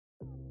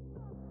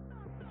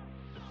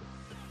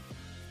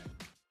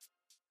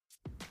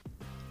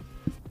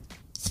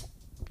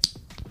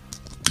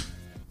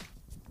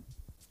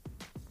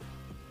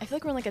feel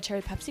like we're in like a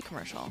Cherry Pepsi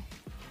commercial.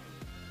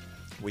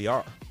 We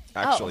are.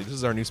 Actually, this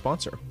is our new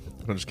sponsor.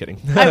 I'm just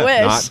kidding. I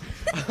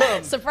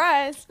wish.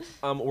 Surprise.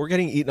 We're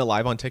getting eaten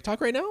alive on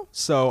TikTok right now,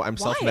 so I'm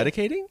Why?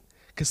 self-medicating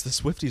because the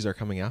Swifties are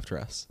coming after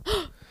us.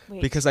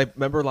 Wait. Because I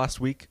remember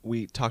last week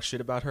we talked shit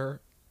about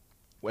her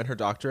and her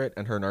doctorate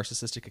and her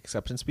narcissistic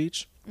acceptance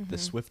speech. The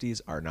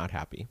Swifties are not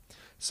happy.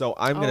 So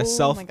I'm going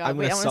to my God.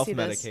 Wait, I wanna see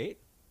this. self-medicate.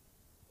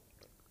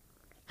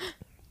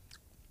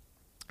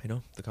 I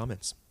know, the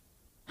comments.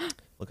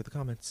 Look at the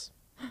comments.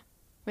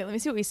 Wait, let me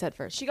see what we said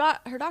first. She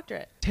got her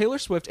doctorate. Taylor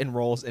Swift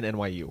enrolls in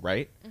NYU,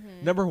 right?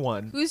 Number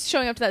one. Who's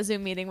showing up to that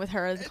Zoom meeting with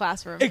her in the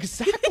classroom?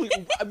 Exactly.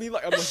 I mean,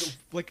 like, I'm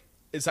like,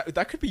 is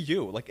that could be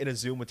you, like in a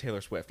Zoom with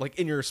Taylor Swift, like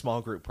in your small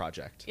group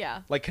project.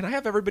 Yeah. Like, can I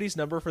have everybody's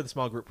number for the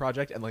small group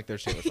project? And like,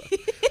 there's Taylor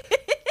Swift.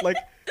 Like,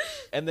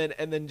 and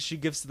then she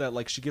gives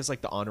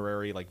like the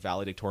honorary like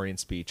valedictorian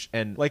speech,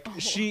 and like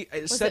was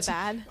said it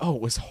bad? Oh,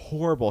 it was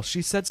horrible.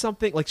 She said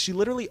something like she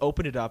literally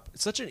opened it up.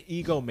 Such an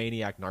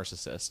egomaniac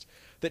narcissist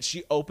that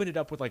she opened it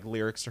up with like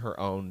lyrics to her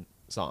own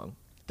song.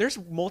 There's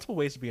multiple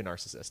ways to be a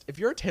narcissist. If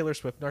you're a Taylor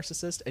Swift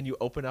narcissist and you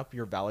open up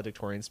your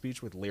valedictorian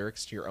speech with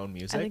lyrics to your own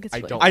music, I think it's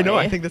really don't. funny. I know.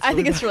 I think that's. I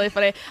think it's really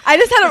funny. I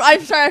just had.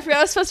 I'm sorry. I forgot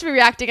I was supposed to be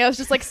reacting. I was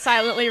just like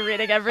silently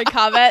reading every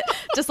comment,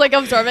 just like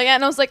absorbing it,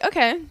 and I was like,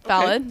 okay,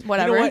 valid, Okay.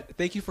 whatever. You know what?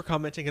 Thank you for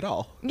commenting at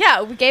all.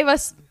 Yeah, we gave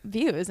us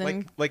views,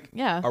 and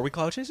yeah. Are we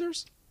cloud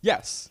chasers?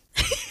 Yes.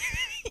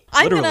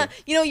 I'm Literally.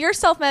 gonna. You're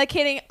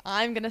self-medicating.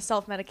 I'm gonna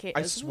self-medicate.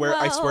 I as swear.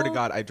 well. I swear to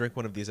God, I drink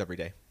one of these every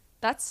day.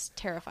 That's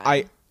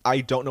terrifying.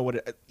 I don't know what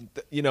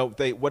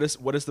it.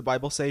 What does the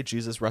Bible say?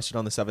 Jesus rested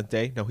on the seventh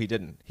day. No, he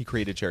didn't. He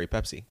created Cherry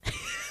Pepsi.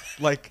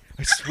 Like,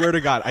 I swear to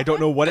God, I don't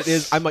know what it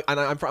is. I'm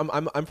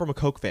from a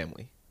Coke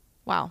family.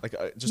 Wow. Like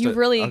just You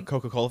really- a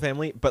Coca-Cola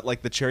family, but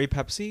like the Cherry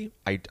Pepsi,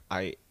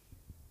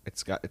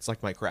 it's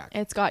like my crack.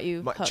 It's got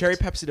you. hooked. Cherry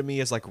Pepsi to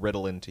me is like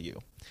Ritalin to you.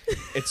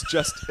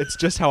 It's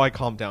just how I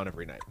calm down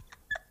every night.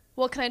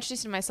 Well, can I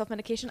introduce you to my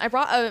self-medication? I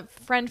brought a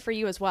friend for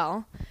you as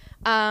well.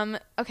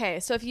 Okay,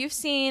 so if you've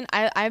seen,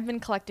 I've been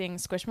collecting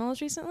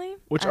Squishmallows recently,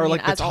 Which I are mean,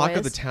 like the as talk of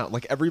always. the town.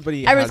 Like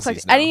everybody Everyone's has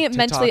these collecting. now. Any TikTok.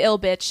 mentally ill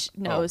bitch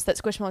knows that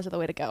Squishmallows are the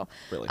way to go.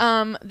 Really?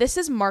 This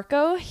is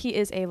Marco. He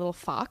is a little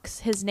fox.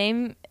 His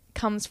name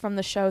comes from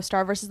the show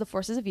Star vs. the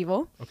Forces of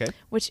Evil. Okay.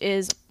 Which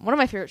is one of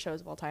my favorite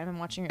shows of all time. I'm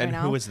watching it right now.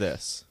 And who is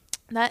this?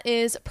 That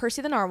is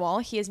Percy the Narwhal.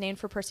 He is named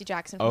for Percy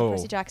Jackson from the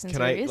Percy Jackson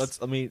series.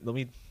 Let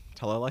me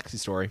tell Alexi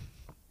story.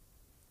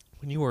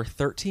 When you were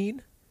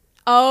 13?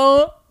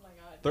 Oh my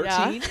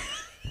God. 13?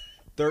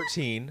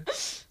 13.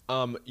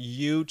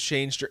 You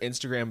changed your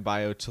Instagram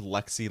bio to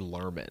Lexi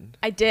Lerman.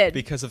 I did.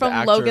 Because of from the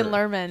actor Logan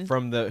Lerman.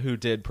 From who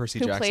did Percy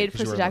who Played played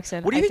Percy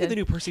Jackson. What do you I think of the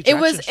did. new Percy It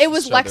Jackson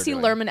was show they're Lexi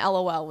doing? Lerman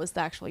LOL was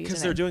the actual username.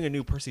 Because they're doing a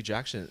new Percy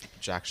Jackson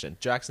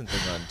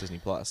thing on Disney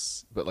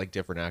Plus, but like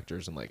different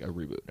actors and like a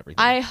reboot and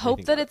everything. I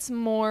hope that it's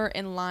more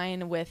in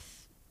line with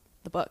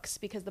the books,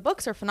 because the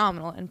books are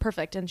phenomenal and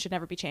perfect and should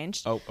never be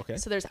changed. Oh, okay.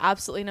 So there's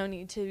absolutely no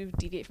need to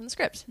deviate from the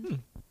script.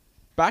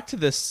 Back to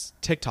this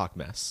TikTok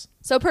mess.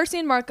 So Percy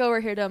and Marco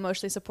are here to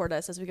emotionally support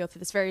us as we go through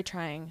this very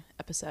trying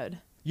episode.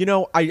 You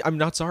know, I'm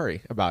not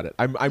sorry about it.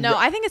 I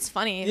think it's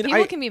funny. You know,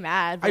 People can be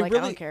mad, but I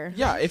don't care.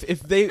 Yeah, if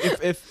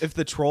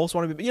the trolls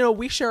want to be,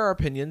 we share our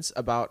opinions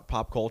about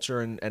pop culture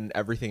and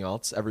everything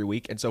else every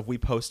week. And so if we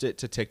post it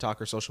to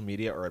TikTok or social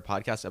media or a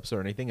podcast episode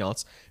or anything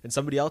else, and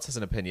somebody else has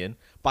an opinion,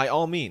 by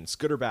all means,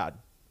 good or bad,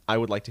 I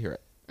would like to hear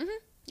it.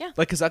 Yeah.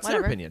 Like, because that's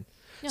Whatever. their opinion.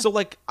 Yeah. So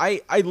like,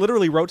 I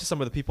literally wrote to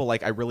some of the people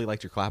like, I really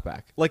liked your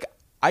clapback. Like,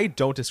 I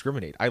don't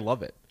discriminate. I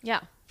love it.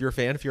 Yeah. If you're a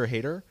fan, if you're a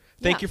hater,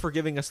 thank Yeah. you for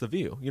giving us the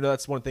view.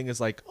 That's one thing is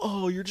like,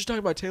 oh, you're just talking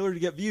about Taylor to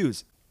get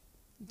views.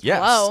 Yes.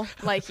 Hello.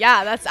 Like,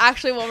 yeah, that's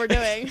actually what we're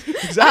doing.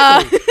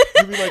 Exactly.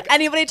 You'd be like,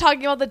 Anybody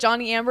talking about the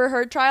Johnny Amber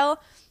Heard trial?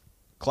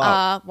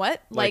 clout.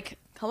 What? Like,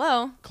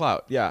 hello.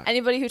 Clout. Yeah.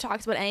 Anybody who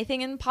talks about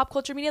anything in pop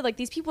culture media, like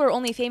these people are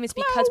only famous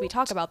because we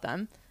talk about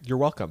them. You're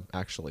welcome,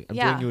 actually.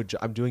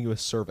 I'm doing you a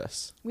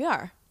service. We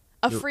are.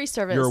 Free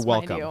service, you're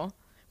mind welcome. you.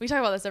 We talk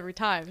about this every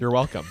time. You're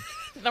welcome.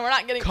 No, we're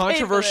not getting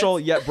Controversial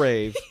paid for yet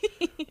brave.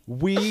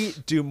 We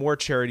do more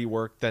charity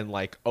work than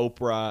like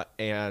Oprah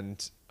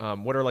and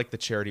what are like the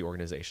charity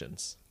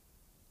organizations?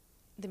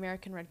 this. The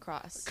American Red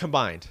Cross.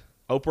 Combined.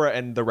 Oprah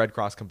and the Red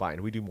Cross combined.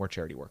 We do more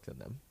charity work than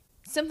them.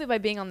 Simply by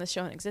being on this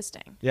show and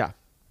existing. Yeah.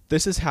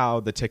 This is how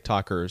the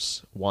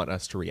TikTokers want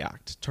us to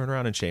react. Turn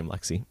around and shame,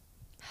 Lexi.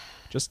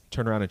 Just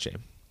turn around and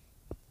shame.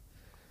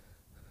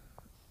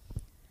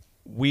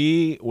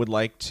 We would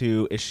like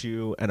to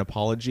issue an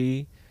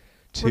apology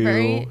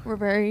to We're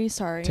very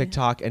sorry.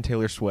 TikTok and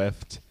Taylor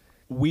Swift.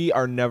 We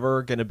are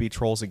never going to be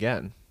trolls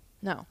again.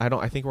 No.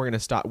 I think we're going to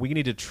stop. We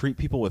need to treat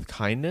people with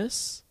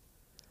kindness.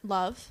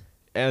 Love.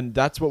 And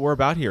that's what we're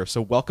about here.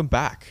 So welcome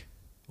back.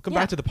 Welcome Yeah.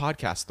 back to the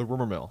podcast, The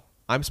Rumor Mill.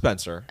 I'm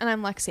Spencer. And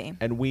I'm Lexi.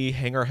 And we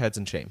hang our heads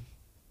in shame.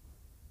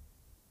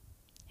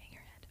 Hang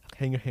your head. Okay.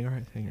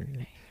 Hang your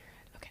head.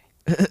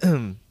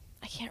 Okay.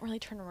 I can't really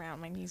turn around.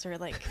 My knees are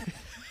like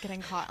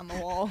getting caught on the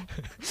wall.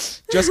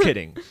 Just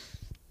kidding.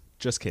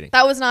 Just kidding.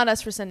 That was not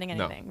us rescinding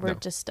No, anything. We're no.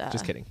 just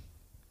Just kidding.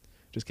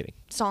 Just kidding.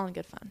 It's all in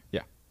good fun.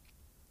 Yeah.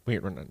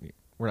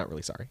 we're not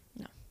really sorry.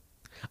 No.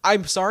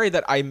 I'm sorry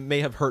that I may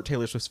have hurt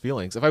Taylor Swift's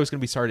feelings. If I was going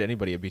to be sorry to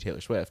anybody, it'd be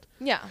Taylor Swift.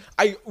 Yeah.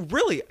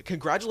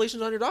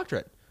 Congratulations on your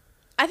doctorate.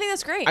 I think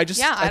that's great. I don't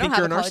think have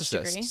you're a college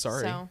narcissist. degree,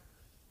 Sorry. So.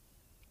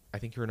 I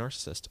think you're a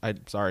narcissist.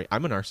 I'm sorry.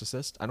 I'm a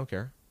narcissist. I don't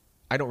care.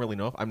 I don't really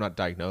know if I'm not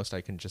diagnosed.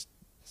 I can just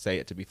say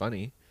it to be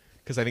funny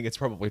because I think it's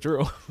probably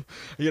true.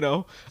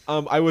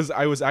 I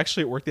was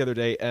actually at work the other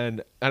day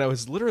and I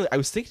was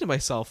thinking to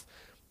myself,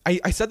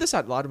 I said this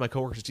out loud to my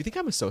coworkers. Do you think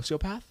I'm a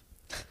sociopath?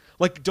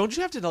 Like, don't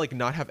you have to like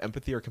not have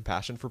empathy or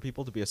compassion for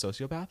people to be a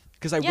sociopath?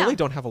 Because I really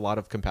don't have a lot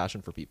of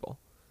compassion for people.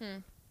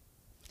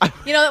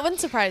 That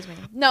wouldn't surprise me.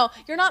 No,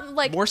 you're not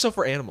like More so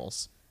for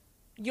animals.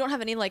 You don't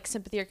have any like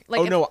sympathy or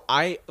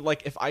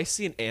like. If I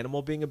see an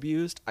animal being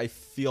abused, I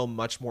feel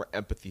much more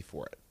empathy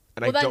for it.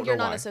 And Well, I then don't you're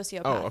know not why. a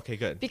sociopath. Oh, okay,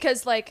 good.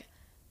 Because like,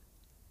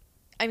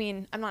 I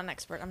mean, I'm not an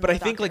expert. But not I a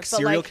think doctor, like but,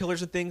 serial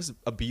killers and things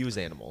abuse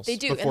animals They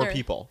do and before they're-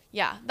 people.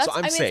 Yeah, that's. So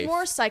I'm I mean, safe. it's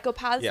more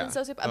psychopaths Yeah. than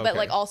sociopaths, Okay. but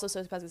like also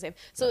sociopaths are the same.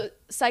 So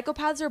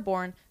psychopaths are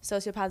born,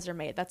 sociopaths are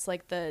made. That's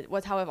like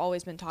how I've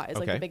always been taught is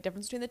like Okay. the big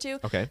difference between the two.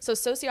 Okay. So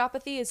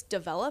sociopathy is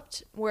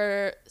developed,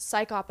 where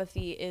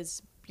psychopathy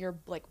is you're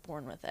like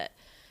born with it.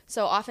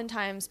 So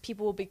oftentimes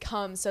people will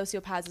become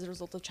sociopaths as a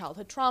result of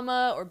childhood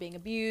trauma or being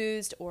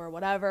abused or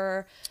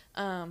whatever,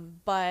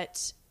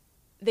 but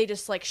they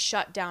just like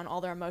shut down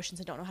all their emotions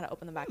and don't know how to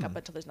open them back up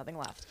until there's nothing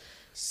left.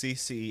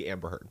 CC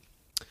Amber Heard.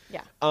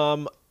 Yeah.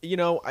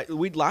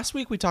 Last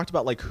week we talked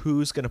about like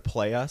who's going to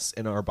play us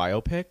in our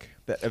biopic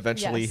that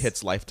eventually Yes.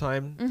 hits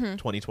Lifetime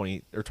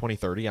 2020 or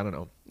 2030. I don't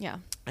know. Yeah.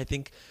 I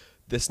think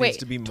this Wait, needs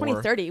to be more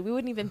 2030. We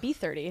wouldn't even be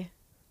 30.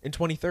 in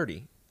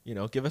 2030.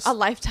 Give us A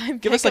lifetime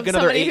Give pick us, like, of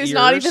another somebody 8 who's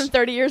not years. even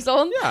 30 years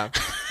old. Yeah.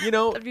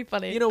 That'd be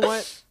funny. You know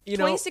what?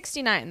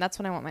 2069. That's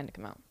when I want mine to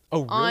come out.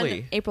 Oh,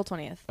 really? On April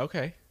 20th.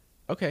 Okay.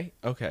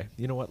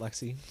 You know what,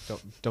 Lexi?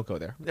 Don't go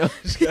there. No,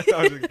 just kidding.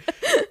 I was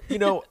just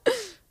kidding.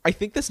 I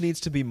think this needs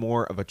to be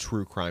more of a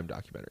true crime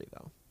documentary,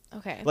 though.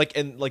 Okay.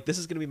 This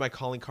is going to be my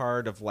calling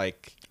card of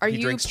like. Are he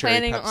you drinks cherry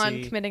planning Pepsi.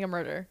 on committing a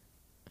murder?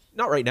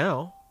 Not right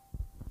now.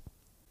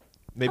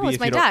 Maybe it's if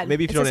my you don't. dad.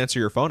 Maybe if It's you don't his- answer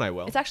your phone, I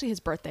will. It's actually his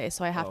birthday,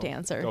 so I have to Oh,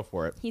 answer. Go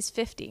for it. He's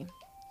 50.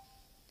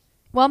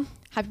 Well,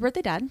 happy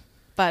birthday, Dad.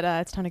 But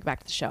it's time to get back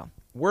to the show.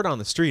 Word on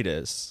the street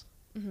is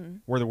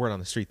we're the word on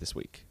the street this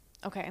week,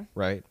 Okay.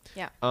 right?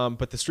 Yeah.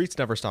 But the streets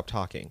never stop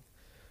talking.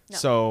 No.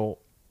 So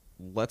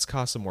let's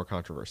cause some more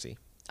controversy.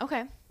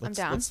 Okay. I'm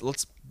down.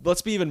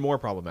 Let's be even more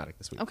problematic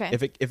this week. Okay.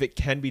 If it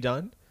can be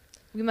done,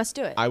 We must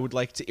do it. I would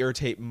like to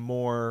irritate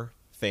more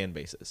fan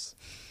bases.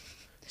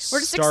 We're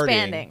just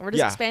expanding. We're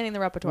just expanding the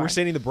repertoire. We're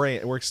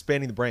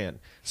expanding the brand.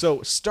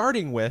 So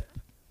starting with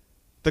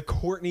the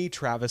Kourtney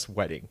Travis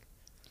wedding.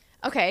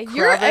 Okay.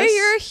 Travis-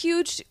 You're a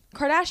huge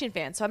Kardashian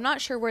fan, so I'm not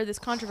sure where this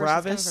controversy is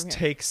coming Travis from here.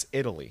 takes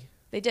Italy.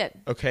 They did.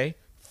 Okay,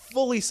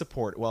 fully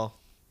support. Well,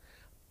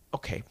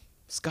 okay,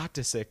 Scott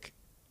Disick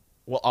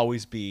will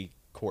always be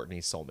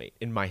Kourtney's soulmate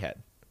in my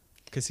head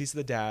because he's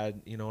the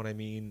dad. You know what I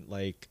mean?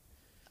 Like,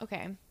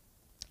 Okay.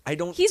 I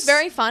don't. He's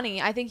very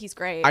funny. I think he's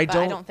great. I but I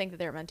don't- don't think that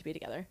they're meant to be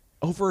together.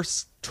 over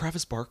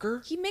Travis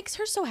Barker. He makes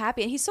her so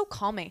happy, and he's so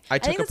calming. I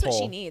think took a that's what she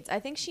poll. needs. I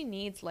think she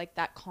needs like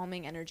that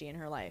calming energy in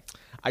her life.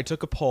 I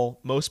took a poll.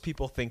 Most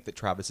people think that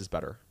Travis is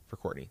better for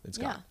Kourtney than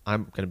Scott. Yeah.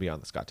 I'm going to be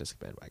on the Scott Disick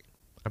bandwagon.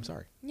 I'm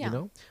sorry.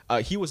 Yeah.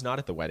 He was not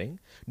at the wedding,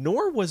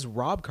 nor was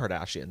Rob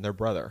Kardashian, their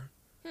brother.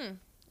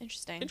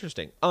 Interesting.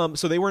 Interesting.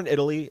 So they were in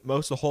Italy.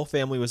 The whole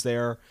family was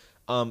there.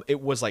 It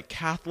was like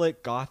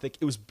Catholic, Gothic.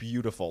 It was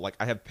beautiful. Like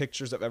I have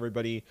pictures of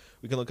everybody.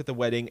 We can look at the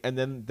wedding, and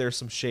then there's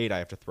some shade I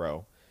have to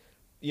throw.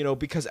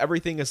 Because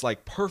everything is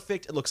like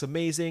perfect. It looks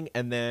amazing,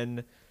 and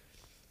then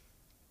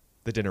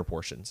the dinner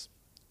portions.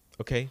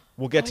 Okay,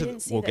 we'll get I to didn't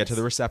see get to this.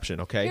 the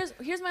reception. Okay.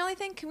 Here's my only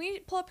thing. Can we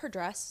pull up her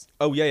dress?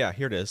 Oh yeah.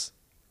 Here it is.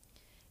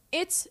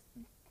 It's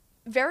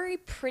very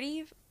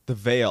pretty. The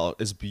veil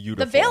is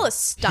beautiful. The veil is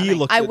stunning. He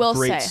looks I a will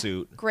great say.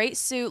 suit. Great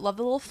suit. Love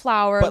the little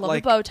flower. But, love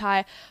like- the bow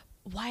tie.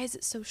 Why is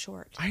it so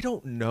short? I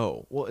don't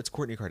know. Well, it's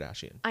Kourtney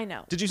Kardashian. I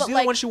know. Did you But, see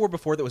like, the one she wore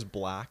before that was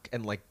black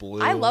and like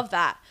blue? I love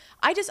that.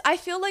 I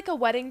feel like a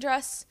wedding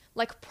dress,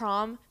 like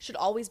prom, should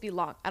always be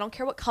long. I don't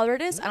care what color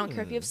it is. I don't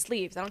care if you have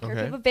sleeves. I don't care if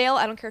you Okay. have a veil.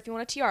 I don't care if you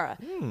want a tiara.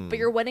 But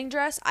your wedding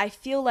dress, I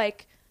feel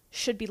like,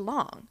 should be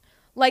long.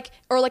 Like,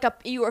 or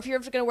if you're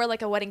gonna wear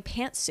like a wedding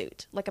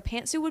pantsuit, like a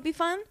pantsuit would be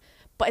fun,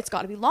 but it's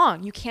got to be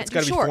long. You can't It's do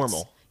gotta be shorts.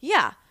 formal.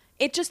 Yeah,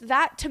 it just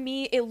that to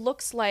me, it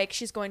looks like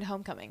she's going to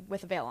homecoming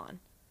with a veil on.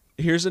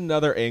 Here's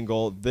another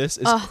angle. This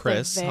is Ugh, the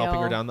Chris helping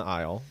her veil. down the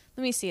aisle.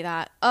 Let me see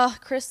that.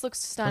 Chris looks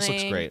stunning.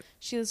 looks great.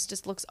 She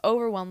just looks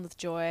overwhelmed with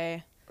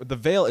joy. The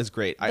veil is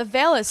great. The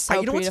veil is so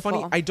you know beautiful.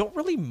 what's funny? I don't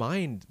really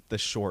mind the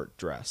short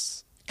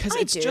dress because I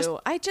it's do.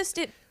 just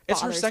It it's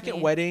her bothers second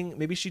me. wedding.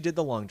 Maybe she did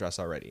the long dress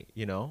already.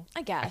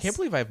 I guess. I can't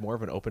believe I have more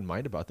of an open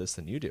mind about this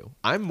than you do.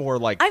 I'm more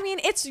like I mean,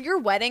 it's your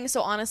wedding,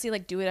 so honestly,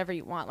 like, do whatever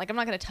you want. Like, I'm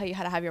not going to tell you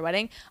how to have your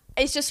wedding.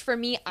 It's just for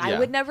me, I Yeah.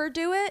 would never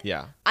do it.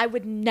 Yeah. I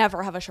would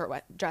never have a short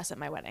dress at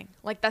my wedding.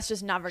 Like, that's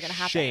just never going to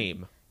happen.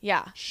 shame.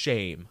 Yeah.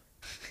 Shame.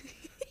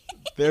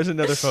 There's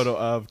another photo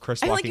of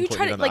Chris I feel like walking you Kourtney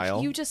try to, down the like,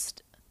 aisle. you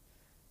just.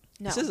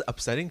 No. This is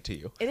upsetting to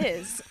you. It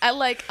is.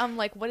 I'm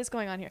like, what is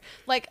going on here?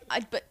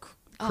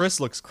 Chris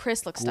looks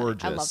gorgeous.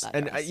 stunning. I love that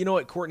And dress. you know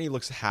what? Courtney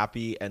looks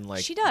happy and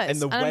like She does. And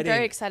the And I'm wedding,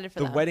 very excited for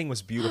the that. wedding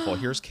was beautiful.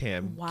 Here's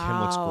Kim. Kim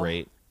looks Wow.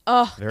 great.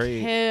 Oh,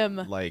 Very Kim.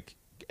 like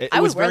it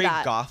I would was wear very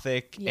that.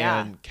 gothic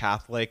Yeah. and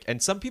Catholic.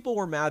 And some people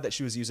were mad that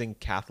she was using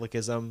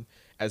Catholicism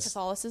as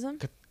Catholicism?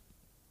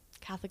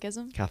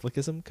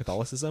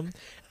 Catholicism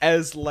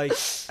as like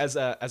as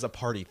a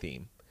party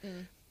theme.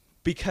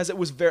 Because it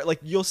was very like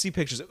you'll see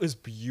pictures. It was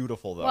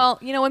beautiful though. Well,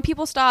 when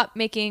people stop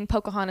making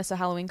Pocahontas a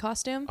Halloween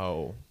costume,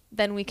 oh.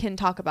 then we can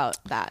talk about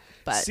that.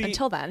 But See,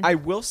 until then, I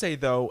will say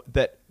though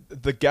that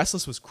the guest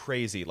list was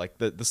crazy. Like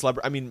the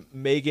celebrity. I mean,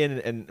 Megan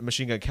and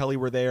Machine Gun Kelly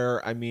were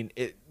there. I mean,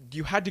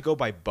 you had to go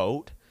by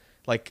boat,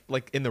 like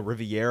in the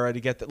Riviera to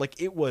get that.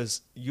 Like it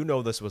was.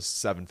 This was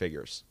 7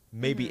 figures,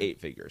 maybe 8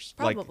 figures.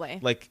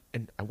 Probably.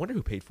 And I wonder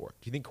who paid for it.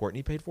 Do you think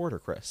Courtney paid for it or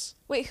Chris?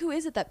 wait, who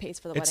is it that pays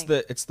for the It's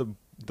wedding?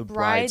 the bride's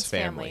Bride's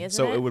family. family, isn't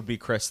So it? it would be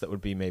Chris. That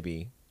would be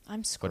maybe.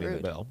 I'm Footing the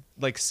screwed. bill.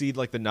 Like see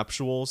like the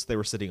nuptials, they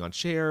were sitting on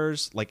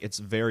chairs. Like it's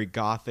very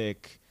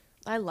gothic,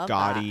 I love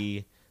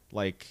gaudy.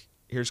 Like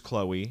here's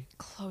Chloe, that.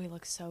 Chloe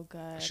looks so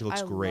good. She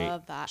looks I great.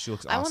 love that. She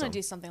looks I want to awesome.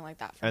 do something like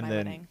that for and my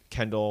then wedding.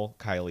 Kendall,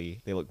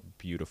 Kylie. They look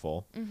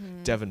beautiful.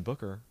 Devin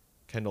Booker,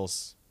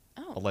 Kendall's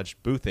Oh,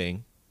 alleged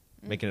boothing,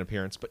 making an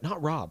appearance, but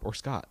not Rob or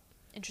Scott.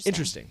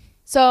 Interesting.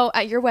 So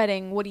at your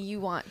wedding, what do you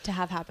want to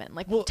have happen?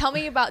 Like, Well-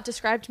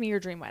 describe to me your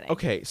dream wedding.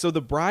 Okay, so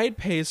the bride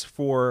pays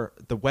for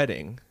the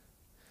wedding,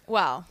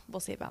 Well, we'll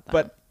see about that.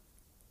 but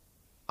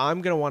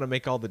I'm gonna want to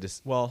make all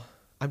the well.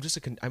 I'm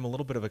a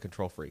little bit of a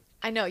control freak.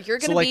 I know you're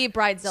So, gonna like- be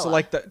bridezilla, so,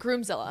 like, the-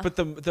 groomzilla. But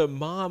the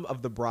mom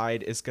of the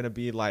bride is gonna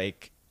be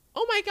like,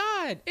 oh my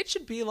god, it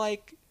should be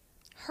like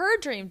her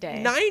dream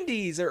day.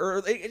 90s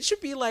or it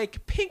should be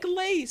like pink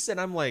lace, and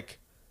I'm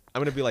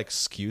gonna be like,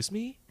 excuse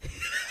me.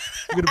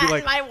 I'm gonna be At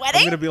like, my I'm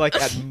wedding? gonna be like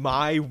at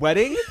my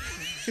wedding.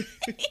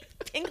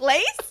 Pink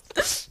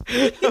lace.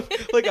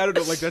 Like I don't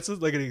know, like that's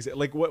just like an example.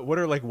 Like what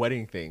are like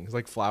wedding things?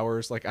 Like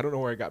flowers. Like I don't know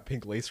where I got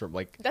pink lace from.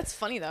 Like That's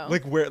funny though.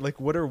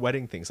 what are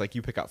wedding things? Like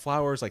you pick out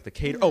flowers, like the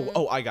cater.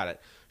 Oh, I got it.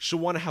 She'll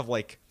want to have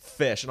like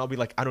fish, and I'll be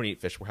like, I don't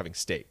eat fish. We're having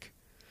steak.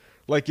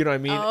 Like you know what I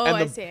mean? Oh, and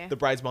I see. the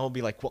bride's mom will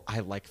be like, well, I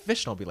like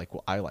fish, and I'll be like,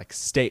 well, I like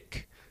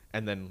steak.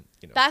 And then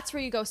That's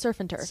where you go surf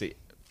and turf. see,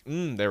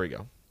 there we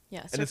go.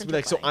 Yeah, surf And it's and be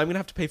like, turf so wedding. I'm gonna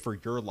have to pay for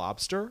your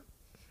lobster,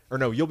 or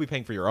no, you'll be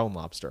paying for your own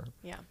lobster.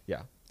 Yeah,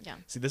 Yeah. yeah.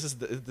 See, this is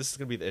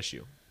gonna be the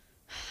issue.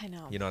 I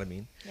know. You know what I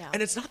mean? Yeah.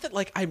 And it's not that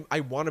like I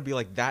want to be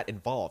like that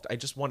involved. I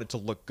just want it to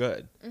look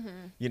good.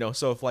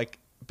 So if like,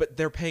 but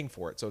they're paying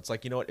for it, so it's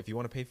like, you know what? If you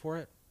want to pay for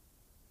it,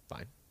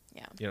 fine.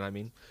 Yeah, You know what I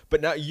mean?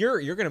 But now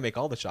you're gonna make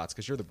all the shots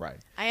because you're the bride.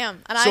 I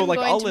am, and So I'm like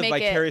going I'll to live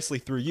make it. vicariously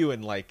through you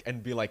and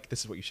be like,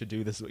 this is what you should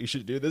do. This is what you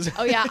should do. This.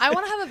 Oh yeah, I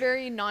want to have a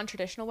very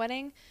non-traditional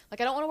wedding. Like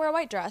I don't want to wear a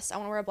white dress. I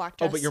want to wear a black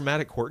dress. Oh, but you're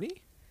mad at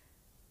Courtney?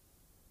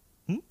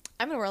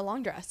 I'm gonna wear a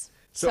long dress.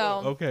 So,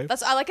 okay.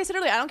 That's like I said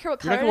earlier. I don't care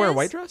what You're color not gonna wear it a is.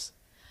 white dress?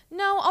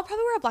 No, I'll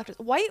probably wear a black dress.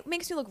 White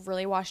makes me look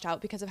really washed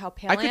out because of how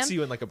pale I I could am. see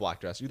you in like a black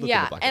dress. You look in a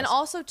Yeah, black and dress.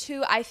 also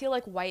too, I feel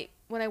like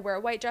when I wear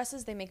white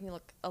dresses, they make me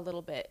look a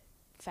little bit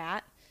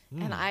fat,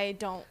 and I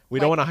don't.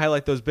 We don't want to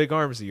highlight those big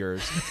arms of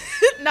yours.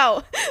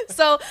 No,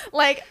 so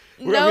like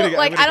I'm no, gonna get-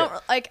 like I'm I gonna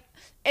don't like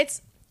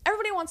it's.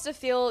 Everybody wants to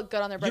feel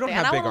good on their You don't birthday,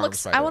 have and I big want to look.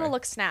 arms, by I the want to way.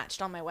 look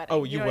snatched on my wedding.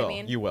 Oh, you you know will. what I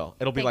mean? You will.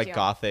 It'll be Thank like you.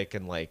 gothic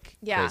and like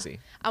Yeah, crazy.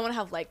 I want to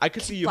have like. I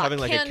could see you black having,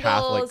 like, a Catholic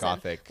candles and,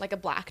 gothic. like a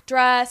black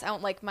dress. I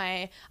want like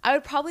I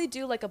would probably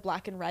do like a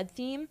black and red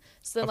theme.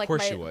 So then, Of like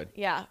course my, you would.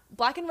 Yeah,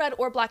 black and red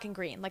or black and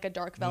green, like a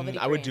dark velvety.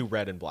 I would green. do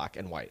red and black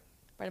and white,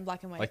 red and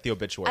black and white. like the I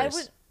obituaries.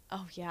 would.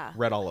 Oh yeah,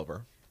 Red all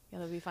over. yeah,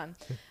 that'd be fun.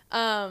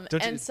 Don't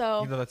and you,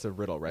 so you know that's a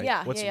riddle, right?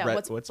 Yeah, What's yeah.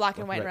 red, What's black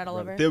and white and red all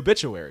over? The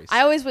obituaries. I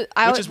always would.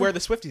 which is where the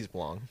Swifties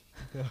belong.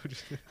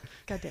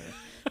 God damn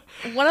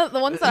it. One of the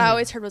ones that I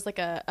always heard was like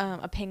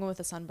a penguin with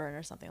a sunburn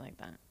or something like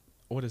that.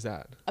 What is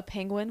that? A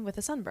penguin with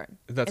a sunburn.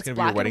 That's It's gonna be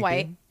your black wedding and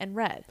white theme? and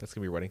red. That's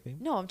gonna be your wedding theme.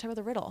 No, I'm talking about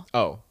the riddle.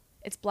 Oh,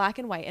 It's black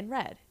and white and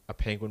red a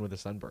penguin with a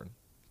sunburn.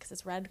 because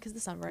it's red because the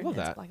sunburn. Love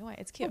and that. It's black and white.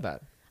 It's cute. Love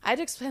that. I had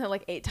to explain it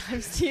like 8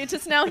 times to you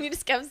just now, and you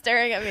just kept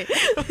staring at me.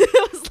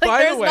 It was like By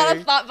the there's not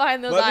way, a thought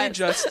behind those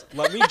eyes.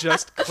 Let me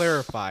just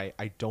clarify.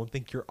 I don't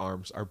think your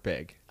arms are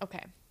big.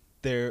 Okay.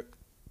 They're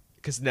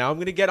because now I'm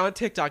gonna get on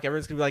TikTok.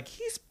 Everyone's gonna be like,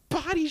 he's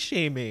body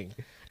shaming.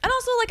 And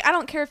also, like, I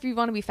don't care if you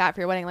want to be fat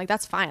for your wedding. Like,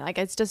 that's fine. Like,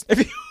 it's just If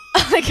you-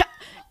 like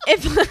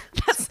if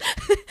that's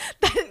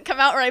that didn't come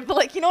out right, but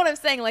like, you know what I'm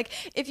saying? Like,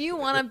 if you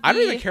want to be, I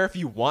don't even care if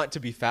you want to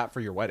be fat for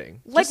your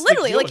wedding. like Just,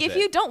 literally, deal like with if it.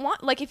 you don't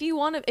want, like if you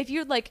want to, if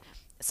you're like,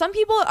 some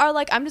people are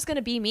like, I'm just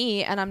gonna be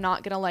me, and I'm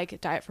not gonna like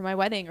diet for my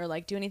wedding or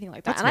like do anything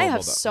like that. That's and I have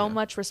normal, though, so yeah.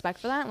 much respect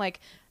for that. Like,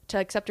 to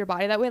accept your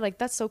body that way, like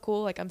that's so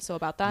cool. Like, I'm so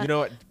about that. You know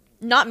what?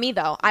 Not me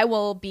though. I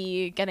will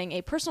be getting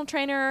a personal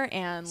trainer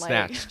and like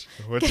Snatched.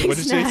 What getting did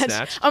you say?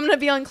 Snatched? I'm gonna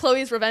be on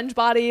Chloe's revenge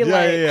body. Yeah,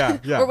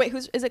 like, yeah. Or wait,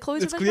 is it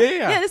Chloe's It's revenge? yeah, Body?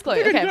 Yeah, it is Chloe.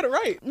 Dude, Okay, you got it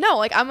right. No,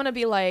 like I'm gonna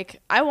be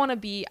like I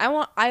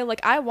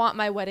want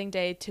my wedding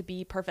day to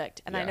be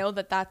perfect, and I Yeah. know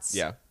that that's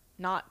Yeah.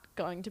 not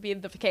going to be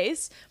the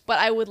case, but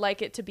I would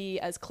like it to be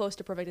as close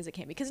to perfect as it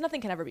can be, because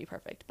nothing can ever be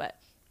perfect, but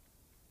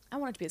I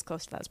want it to be as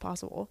close to that as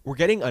possible. We're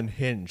getting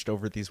unhinged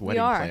over these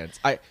wedding are. plans.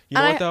 You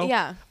know what though?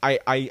 Yeah.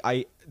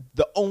 I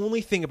the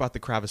only thing about the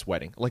Kravis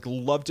wedding, like,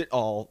 loved it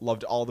all,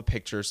 loved all the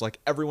pictures. Like,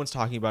 everyone's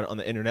talking about it on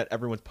the internet.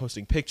 Everyone's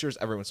posting pictures.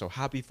 Everyone's so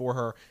happy for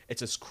her.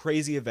 It's this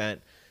crazy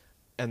event.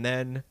 And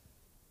then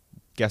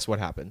guess what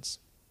happens?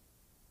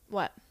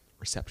 What?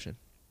 Reception.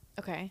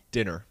 Okay.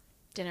 Dinner.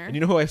 Dinner. And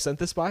you know who I've sent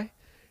this by?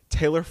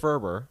 Taylor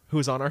Ferber,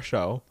 who's on our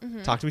show.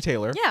 Talk to me,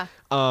 Taylor. Yeah.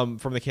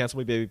 From the Cancel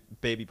Me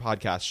Baby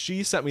podcast.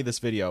 She sent me this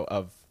video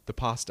of the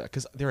pasta,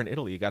 because they're in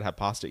Italy. You got to have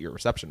pasta at your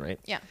reception, right?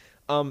 Yeah.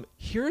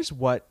 Here's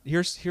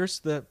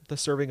the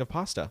serving of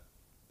pasta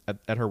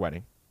at her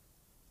wedding.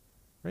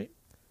 Right?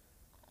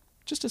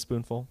 Just a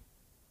spoonful.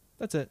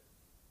 That's it.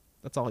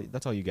 That's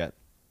all you get.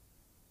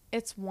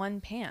 It's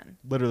one pan.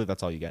 Literally,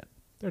 that's all you get.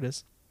 There it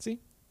is. See?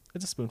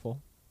 It's a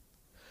spoonful.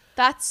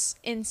 That's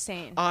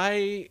insane.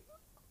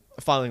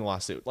 Filing a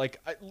lawsuit. Like,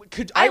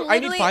 I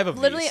need 5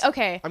 of these.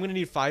 Okay. I'm gonna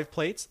need 5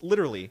 plates.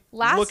 Literally.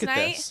 Last Look night,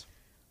 at this.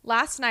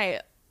 Last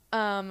night,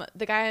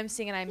 the guy I'm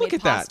seeing and I Look made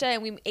at that. pasta,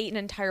 and we ate an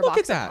entire Look box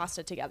at of that.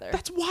 pasta together.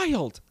 That's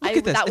wild. Look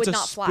at this. That would It's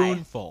not a fly.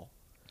 spoonful.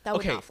 That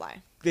would Okay. not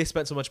fly. They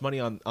spent so much money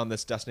on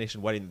this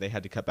destination wedding that they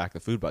had to cut back the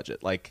food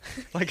budget. Like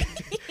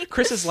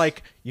Chris is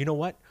like, you know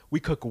what? We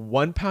cook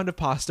 1 pound of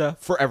pasta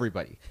for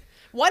everybody.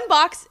 1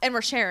 box, and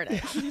we're sharing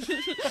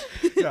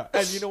it. Yeah,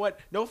 and you know what?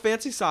 No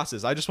fancy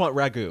sauces. I just want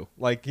ragu,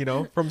 like, you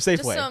know, from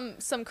Safeway.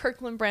 Just some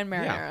Kirkland brand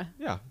marinara.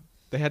 Yeah.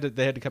 They had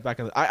to cut back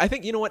on. I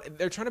think, you know what?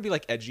 They're trying to be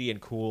like edgy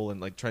and cool and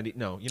like trying to.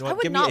 No, you know what? I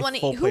would Give not me want a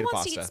to full eat. plate Who of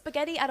wants to pasta. eat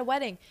spaghetti at a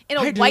wedding in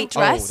I a do. white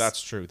dress? Oh,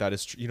 that's true. That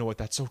is. You know what?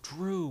 That's so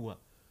true.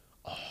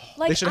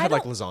 Like, They should have I had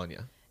like don't-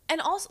 lasagna. And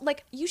also,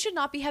 like, you should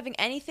not be having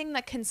anything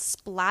that can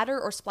splatter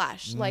or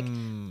splash. Like,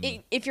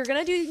 Mm. if you're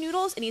gonna do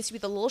noodles, it needs to be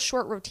the little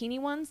short rotini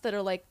ones that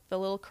are like the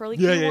little curly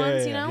Yeah, Q yeah,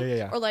 ones, yeah, you know?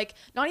 yeah. Or like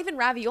not even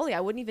ravioli.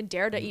 I wouldn't even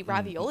dare to eat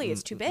ravioli.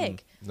 It's too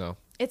big. No.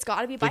 It's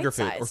got to be bite Finger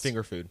food sized. or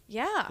finger food.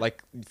 Yeah.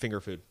 Like finger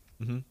food.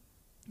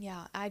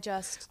 yeah.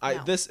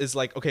 No. This is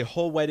like, okay,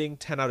 whole wedding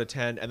 10 out of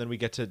 10, and then we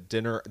get to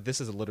dinner. This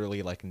is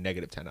literally like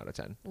negative 10 out of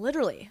 10.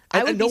 Literally,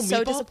 And, I would and no be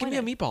so meatball. disappointed.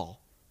 Give me a meatball.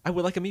 I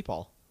would like a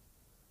meatball.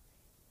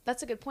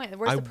 That's a good point.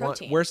 Where's the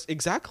protein? Where's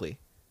exactly?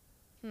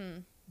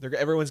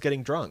 Everyone's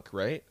getting drunk,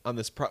 right? On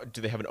this, do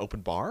they have an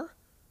open bar,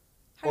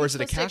 How are or you is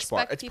it a supposed to cash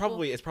bar? expect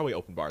people- It's probably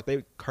open bar.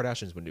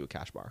 Kardashians wouldn't do a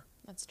cash bar.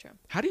 That's true.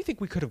 How do you think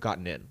we could have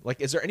gotten in?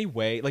 Like, is there any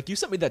way? Like, you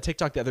sent me that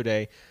TikTok the other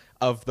day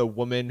of the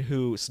woman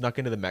who snuck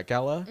into the Met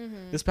Gala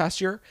this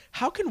past year.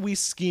 How can we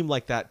scheme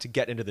like that to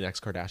get into the next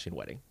Kardashian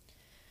wedding?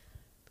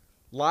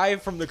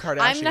 Live from the Kardashian.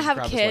 I'm gonna have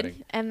a Kravis kid,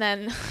 wedding. and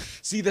then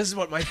See, this is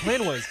what my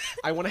plan was.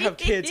 I want to have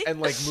kids and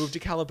like move to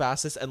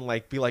Calabasas and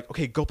like be like,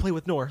 okay, go play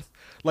with North.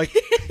 Like,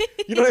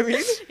 you know what I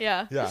mean?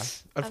 yeah. Yeah.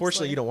 Unfortunately,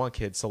 Absolutely. you don't want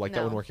kids, so like that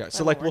No, wouldn't work out. that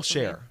So like won't we'll work for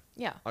me. share.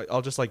 Yeah.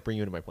 I'll just like bring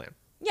you into my plan.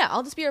 Yeah,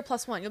 I'll just be your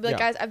 +1. You'll be like,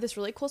 Yeah. guys, I have this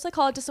really cool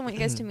psychologist I want you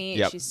guys to meet.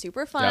 Yep. She's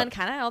super fun, Yep.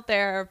 kind of out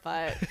there,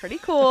 but pretty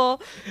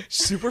cool.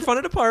 Super fun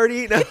at a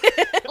party. No.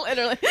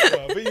 Literally.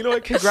 But you know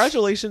what?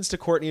 Congratulations to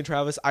Courtney and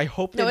Travis. I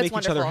hope they No, it's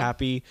make each other wonderful.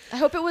 happy. I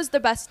hope it was their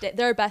best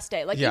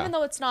day. Like, Yeah. even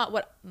though it's not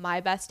what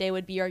my best day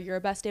would be or your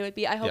best day would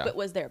be, I hope Yeah. it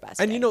was their best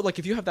And day. you know, like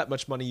if you have that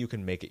much money, you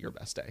can make it your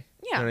best day.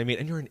 You Yeah. know what I mean?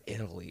 And you're in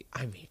Italy.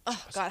 I mean,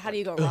 oh, God, how do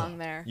you go wrong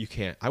there? you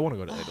can't. I want to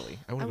go to Italy.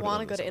 I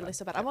want to go to Italy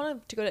so bad. I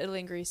wanted to go to Italy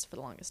and Greece for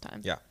the longest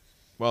time. Yeah.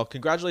 Well,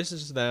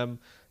 congratulations to them.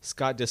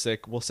 Scott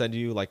Disick will send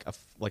you like a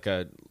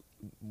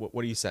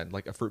what do you send?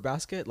 Like a fruit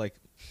basket? Like,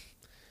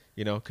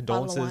 you know,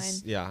 Bottle of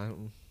condolences. wine. Yeah.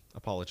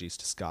 Apologies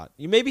to Scott.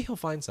 Maybe he'll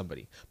find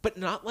somebody, but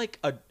not like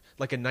a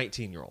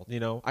 19-year-old. You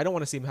know, I don't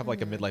want to see him have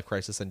like a midlife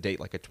crisis and date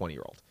like a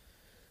 20-year-old.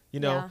 You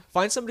know, Yeah.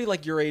 find somebody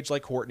like your age,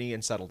 like Courtney,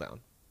 and settle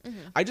down.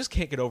 I just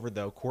can't get over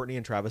though. Courtney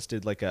and Travis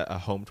did like a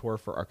home tour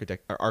for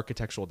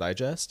Architectural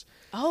Digest,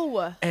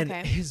 Oh, and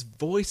okay. his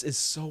voice is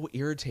so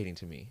irritating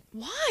to me.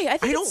 Why? I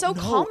think I don't it's so know.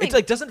 calming. It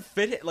like doesn't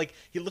fit it. Like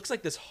he looks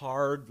like this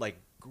hard, like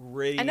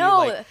gritty. I know,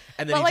 like,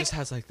 and then but, he like- just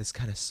has like this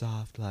kind of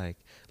soft, like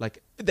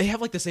they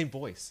have like the same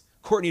voice.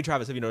 Courtney and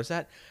Travis, have you noticed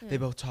that? They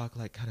both talk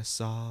like kind of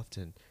soft,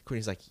 and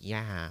Courtney's like,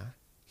 yeah.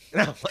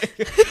 And I'm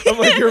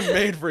like, you're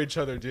made for each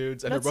other,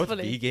 dudes, and That's they're both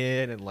funny.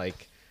 vegan, and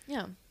like,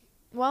 Yeah.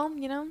 Well,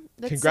 you know,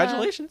 that's,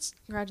 congratulations.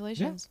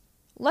 Congratulations.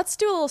 Let's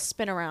do a little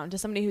spin around to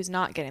somebody who's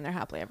not getting their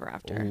happily ever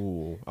after.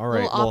 Ooh, all A right.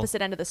 little Well, opposite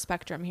end of the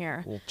spectrum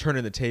here. we'll turn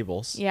in the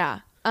tables. Yeah.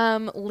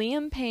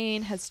 Liam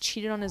Payne has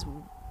cheated on his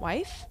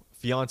wife.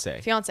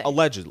 Fiance. Fiance.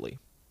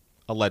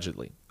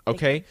 Allegedly.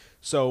 Okay.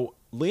 So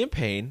Liam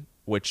Payne,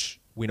 which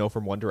we know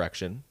from One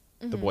Direction,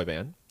 the Mm-hmm. boy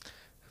band.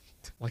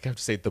 Like I have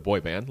to say the boy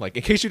band, like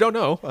in case you don't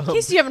know. In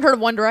case you haven't heard of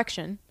One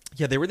Direction.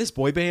 Yeah, they were this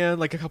boy band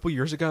like a couple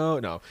years ago.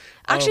 No.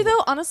 Actually,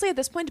 though, honestly, at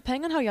this point,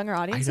 depending on how young our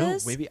I audience know,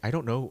 is, maybe I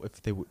don't know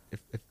if they would if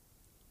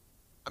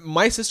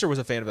my sister was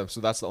a fan of them,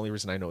 so that's the only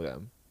reason I know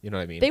them. You know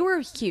what I mean? they were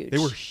huge. They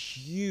were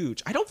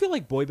huge. I don't feel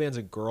like boy bands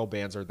and girl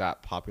bands are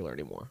that popular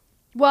anymore.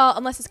 Well,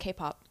 unless it's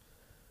K-pop.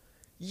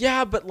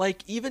 Yeah, but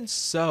like even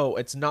so,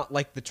 it's not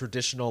like the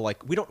traditional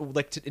like we don't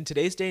like in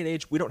today's day and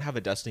age we don't have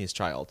a Destiny's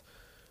Child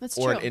That's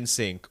or true. an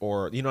NSYNC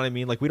or you know what I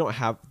mean? Like we don't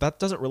have that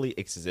doesn't really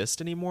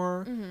exist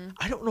anymore.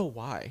 I don't know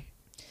why.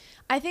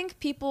 I think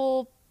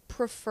people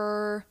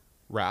prefer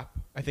Rap.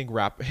 I think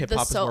rap hip the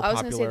hop is more I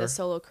was popular. gonna say the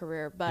solo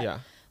career, but Yeah.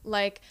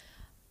 like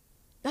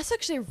that's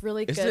actually a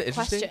really Isn't it good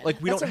interesting? question.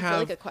 Like we That's don't a have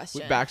really good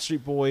question. with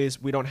Backstreet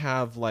Boys, we don't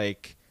have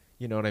like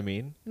you know what I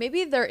mean?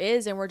 Maybe there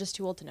is, and we're just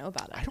too old to know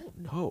about it. I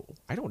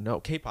don't know.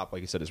 K-pop, like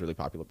you said, is really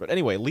popular. But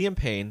anyway, Liam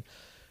Payne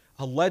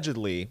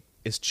allegedly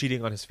is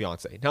cheating on his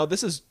fiance. Now,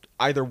 this is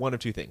either one of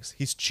two things.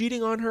 He's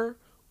cheating on her,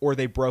 or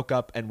they broke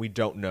up and we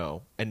don't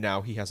know, and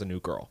now he has a new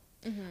girl.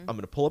 I'm going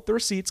to pull up the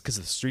receipts because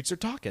the streets are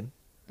talking.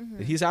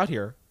 That he's out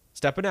here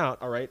stepping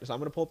out, all right? So I'm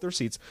going to pull up the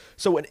receipts.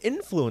 So an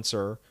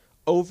influencer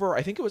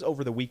I think it was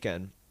over the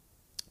weekend,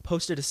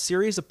 posted a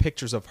series of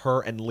pictures of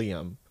her and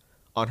Liam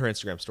on her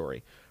Instagram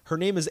story. Her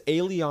name is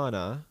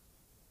Aliana.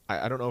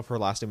 I don't know if her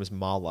last name is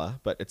Mala,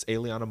 but it's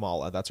Aliana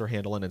Mala. That's her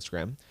handle on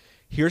Instagram.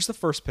 Here's the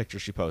first picture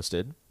she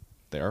posted.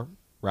 They're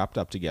wrapped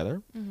up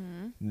together.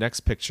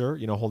 Next picture,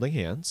 holding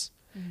hands.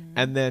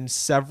 And then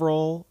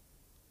several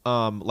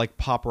like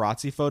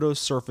paparazzi photos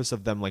surface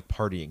of them like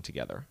partying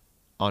together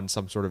on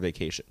some sort of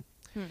vacation.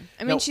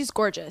 I mean, she's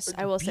gorgeous.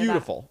 I will say that.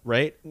 Beautiful,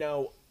 right?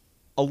 Now,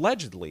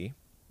 allegedly,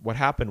 what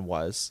happened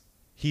was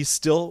he's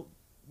still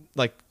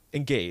like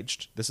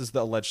engaged. This is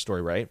the alleged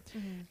story, right?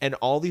 And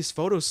all these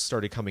photos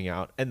started coming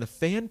out, and the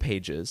fan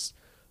pages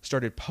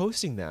started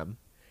posting them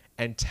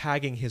and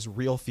tagging his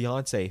real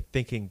fiance,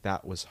 thinking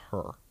that was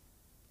her.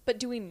 But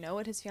do we know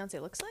what his fiance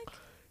looks like?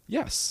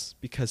 Yes,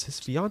 because his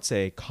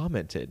fiance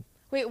commented.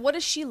 Wait, what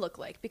does she look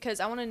like? Because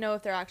I want to know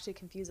if they're actually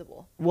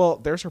confusable. Well,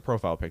 there's her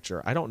profile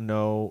picture. I don't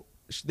know.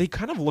 They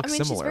kind of look I mean,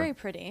 similar. she's very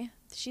pretty.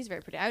 She's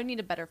very pretty. I would need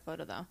a better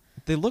photo, though.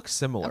 They look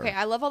similar. Okay,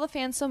 I love all the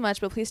fans so much,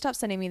 but please stop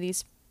sending me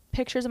these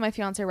pictures of my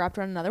fiance wrapped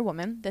around another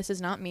woman. This is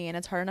not me, and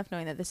it's hard enough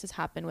knowing that this has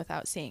happened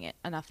without seeing it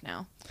enough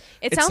now.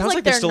 It sounds like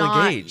they're they're still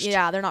not engaged.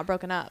 Yeah, they're not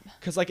broken up.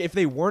 Because like if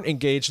they weren't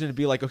engaged, then it'd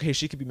be like, okay,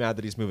 she could be mad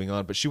that he's moving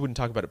on, but she wouldn't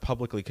talk about it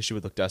publicly because she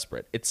would look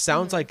desperate. It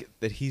sounds like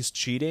that he's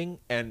cheating,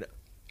 and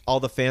all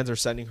the fans are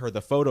sending her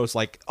the photos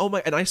like, oh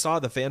my, and I saw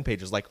the fan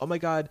pages like, oh my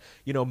God,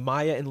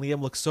 Maya and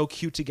Liam look so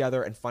cute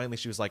together. And finally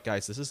she was like,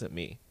 guys, this isn't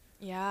me.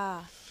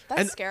 Yeah,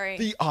 that's And scary.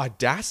 the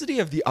audacity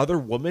of the other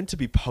woman to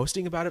be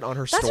posting about it on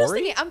her That's what I was story.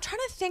 thinking. I'm trying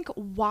to think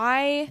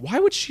why Why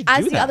would she do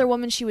as that? the other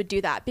woman she would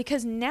do that,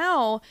 because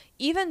now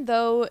even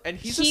though And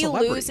he's a he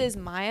celebrity. loses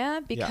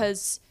Maya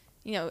because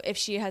if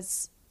she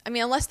has, I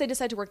mean, unless they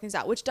decide to work things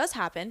out, which does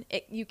happen,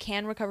 you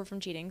can recover from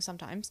cheating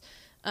sometimes.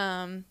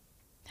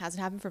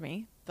 Hasn't happened for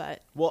me,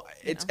 but Well,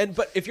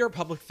 but if you're a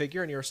public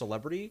figure and you're a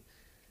celebrity,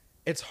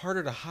 it's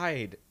harder to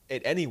hide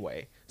it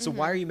anyway. So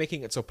why are you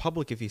making it so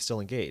public if he's still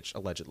engaged,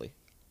 allegedly?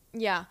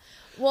 yeah.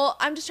 Well,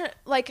 I'm just trying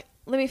let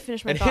me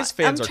finish my And thought. his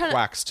fans I'm are trying to-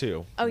 quacks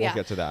too. Oh yeah, We'll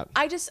get to that.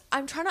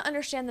 I'm trying to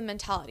understand the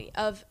mentality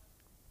of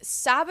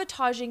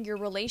sabotaging your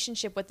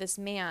relationship with this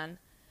man,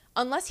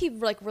 unless he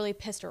like really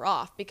pissed her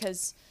off.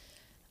 Because,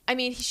 I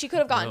mean, she could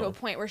have gotten to a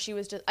point where she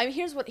was just. I mean,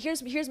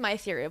 here's my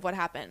theory of what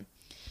happened.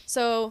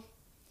 So,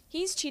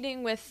 he's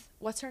cheating with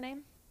what's her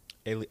name?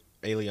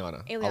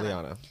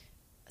 Aliana.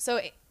 So.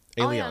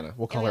 Aliana.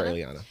 We'll call her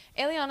Aliana.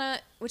 Aliana,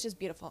 which is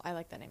beautiful. I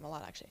like that name a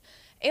lot, actually.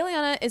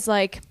 Aliana is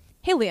like,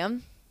 hey,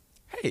 Liam.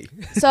 Hey.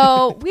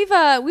 So we've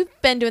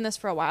been doing this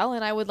for a while,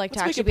 and I would like to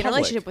Let's make actually it be in a public.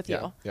 relationship with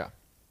you. Yeah.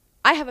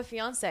 I have a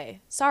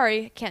fiance.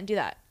 Sorry, can't do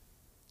that.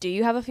 Do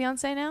you have a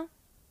fiance now?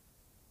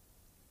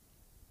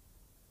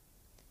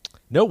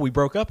 No, we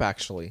broke up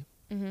actually.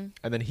 And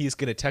then he's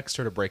gonna text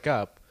her to break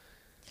up.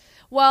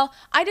 Well,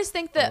 I just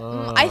think that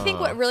I think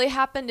what really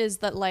happened is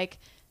that like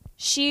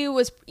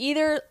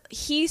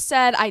he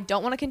said I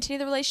don't want to continue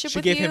the relationship She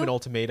with gave you. him an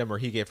ultimatum, or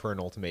he gave her an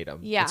ultimatum.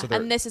 Yeah, so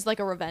and this is like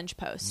a revenge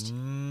post.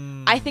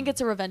 I think it's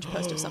a revenge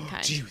post of some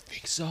kind. Do you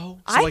think so? So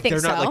I like think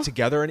they're not so. like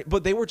together,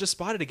 but they were just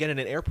spotted again in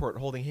an airport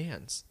holding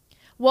hands.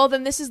 Well,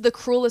 then this is the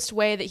cruelest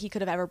way that he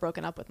could have ever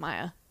broken up with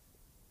Maya.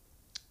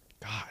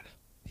 God,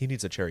 he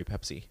needs a cherry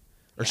Pepsi,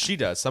 or she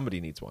does. Somebody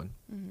needs one.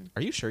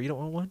 Are you sure you don't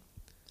want one?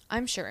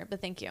 I'm sure,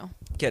 but thank you.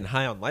 Getting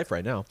high on life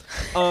right now.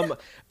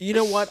 You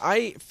know what?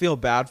 I feel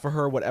bad for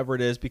her, whatever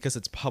it is, because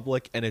it's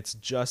public and it's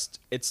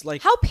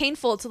like How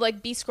painful to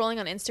like be scrolling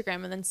on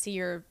Instagram and then see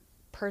your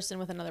person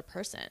with another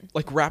person.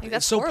 like Like,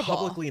 that's so horrible.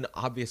 publicly and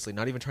obviously,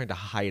 not even trying to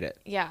hide it.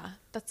 Yeah,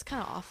 that's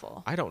kind of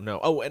awful. I don't know.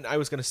 Oh, and I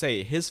was gonna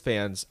say his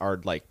fans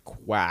are like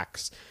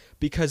quacks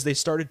because they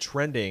started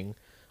trending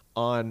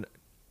on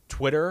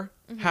Twitter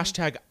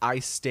hashtag I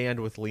stand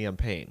with Liam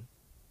Payne,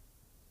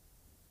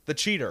 the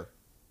cheater,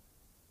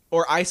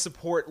 or I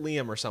support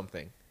Liam or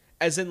something.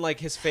 As in, like,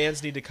 his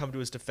fans need to come to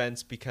his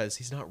defense because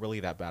he's not really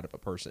that bad of a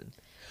person.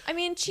 I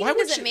mean, Why cheating would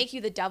doesn't you- make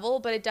you the devil,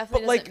 but it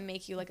definitely But, like, doesn't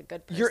make you like a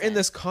good person. You're in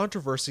this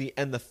controversy,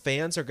 and the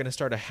fans are going to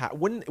start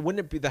wouldn't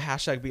it be the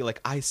hashtag be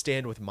like I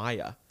stand with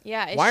Maya?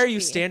 Yeah, it Why are should you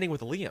be. standing with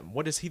Liam?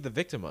 What is he the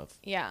victim of?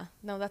 Yeah,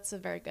 no, that's a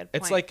very good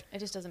point. It's like it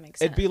just doesn't make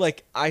sense. It'd be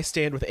like I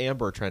stand with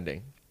Amber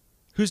trending.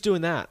 Who's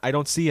doing that? I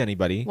don't see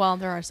anybody. well,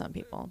 there are some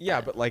people.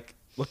 Yeah, but like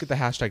Look at the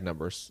hashtag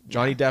numbers.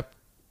 Johnny Depp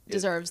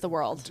deserves the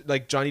world.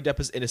 Like Johnny Depp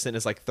is innocent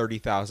is like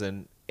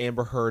 30,000.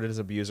 Amber Heard and his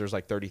abuser is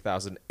like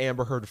 30,000.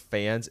 Amber Heard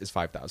fans is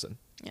 5,000.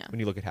 Yeah. When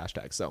you look at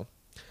hashtags, so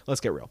let's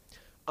get real.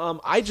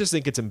 I just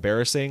think it's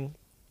embarrassing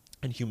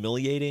and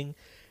humiliating,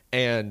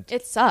 and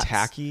It sucks.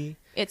 tacky.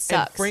 It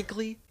sucks. And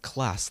frankly,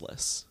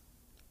 classless.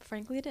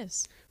 Frankly, it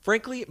is.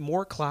 Frankly,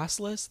 more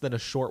classless than a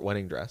short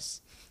wedding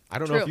dress. I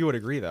don't know True. if you would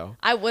agree though.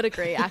 I would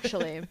agree,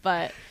 actually,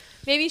 but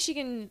maybe she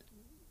can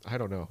I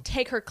don't know.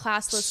 take her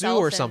classless Sue self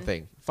or and-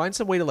 something. Find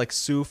some way to like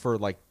sue for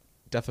like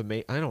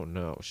defamation. I don't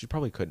know. She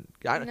probably couldn't.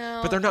 No.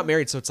 But they're not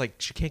married, so it's like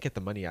she can't get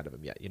the money out of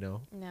him yet. You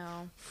know.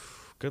 No.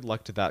 Good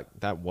luck to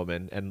that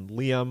woman and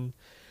Liam.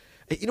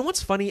 You know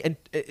what's funny, and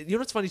you know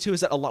what's funny too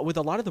is that a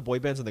lot of the boy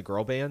bands and the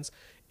girl bands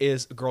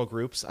is girl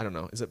groups. I don't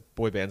know. Is it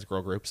boy bands,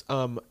 girl groups?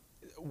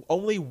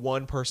 Only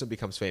one person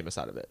becomes famous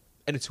out of it,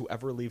 and it's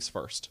whoever leaves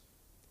first.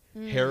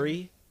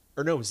 Harry,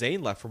 or no,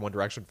 Zayn left from One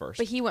Direction first.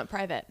 But he went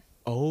private.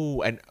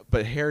 Oh,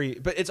 but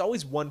it's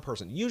always one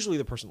person. Usually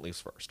the person leaves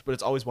first, but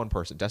it's always one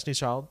person. Destiny's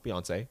Child,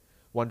 Beyonce.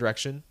 One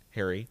Direction,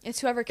 Harry. It's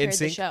whoever carried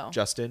the NSYNC, show.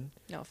 Justin.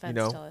 No offense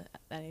you know, to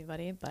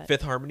anybody, but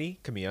Fifth Harmony,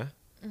 Camilla.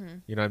 You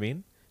know what I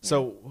mean? Yeah.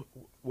 So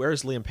where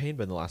has Liam Payne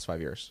been the last 5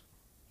 years?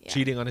 yeah.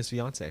 Cheating on his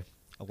fiance,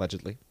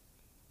 allegedly.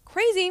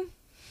 Crazy.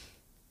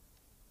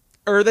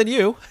 Than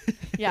you.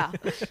 Yeah.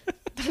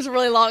 There's a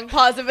really long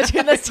pause in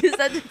between those two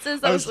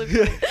sentences. That was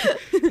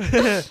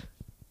really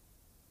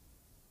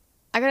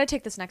I gotta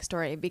take this next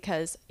story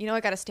because I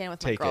gotta stand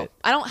with my Take girl. it.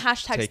 I don't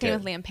hashtag Take stand it.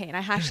 with Liam Payne.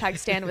 I hashtag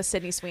stand with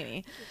Sydney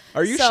Sweeney.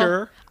 Are you So,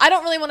 sure? I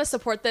don't really want to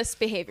support this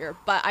behavior,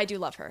 but I do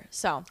love her.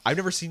 So I've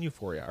never seen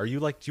Euphoria. Are you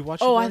like? Do you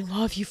watch? I Euphoria?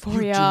 love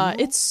Euphoria.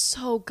 do? It's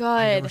so good.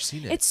 I've never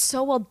seen it. It's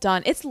so well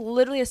done. It's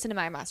literally a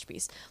cinematic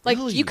masterpiece. Like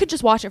Really? you could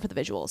just watch it for the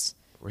visuals.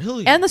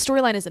 Really? And the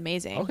storyline is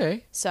amazing.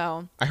 Okay.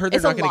 So I heard they're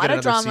it's not a going to lot get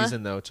of another drama.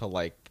 season though till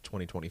like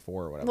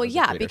 2024 or whatever. Well, the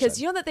yeah, creator because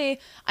said. you know that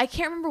I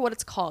can't remember what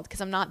it's called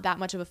because I'm not that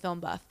much of a film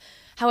buff.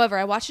 However,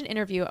 I watched an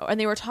interview and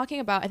they were talking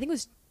about, I think it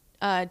was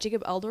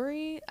Jacob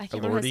Elordi. I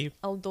can't remember his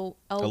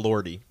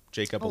Elordi,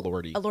 Jacob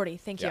Elordi. Elordi,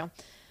 thank Yeah.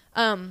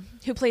 you.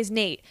 Who plays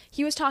Nate.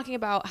 He was talking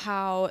about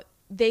how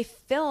they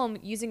film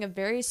using a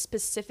very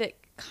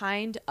specific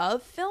kind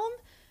of film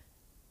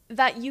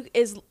that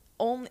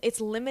it's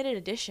limited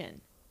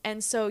edition.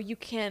 And so you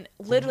can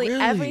literally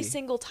every Really?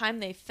 single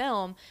time they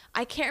film,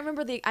 I can't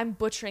remember I'm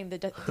butchering the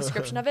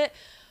description of it,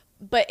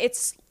 but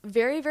it's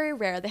very, very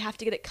rare. They have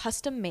to get it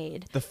custom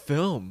made. The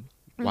film.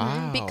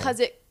 Wow. Because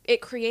it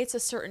creates a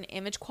certain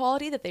image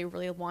quality that they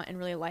really want and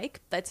really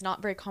like that's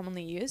not very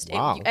commonly used.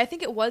 Wow. I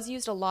think it was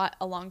used a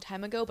long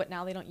time ago, but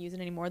now they don't use it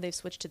anymore. They've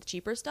switched to the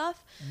cheaper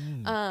stuff.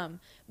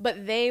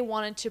 But they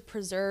wanted to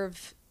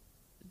preserve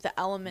the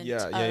element Yeah.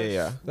 of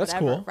That's whatever,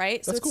 cool.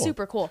 right? So That's it's cool.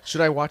 super cool.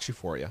 Should I watch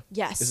Euphoria?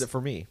 Yes. Is it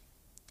for me?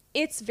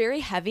 It's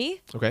very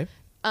heavy. Okay.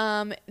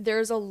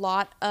 There's a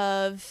lot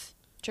of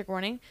trigger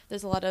warning.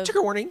 There's a lot of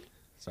Trigger warning.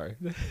 Sorry.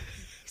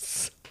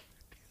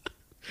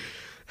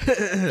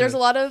 there's a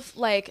lot of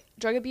like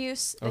drug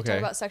abuse. They Okay. talk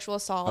about sexual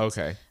assault.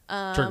 Okay.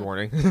 Trigger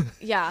warning.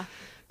 Yeah.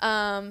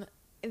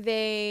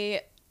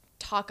 They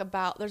talk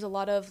about there's a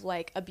lot of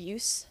like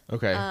abuse.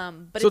 Okay.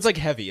 But so it's like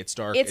heavy. It's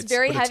dark. it's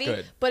very but heavy, It's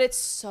good. but it's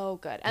so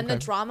good. And the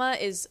Okay. drama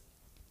is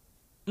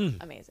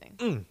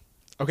amazing.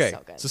 Okay.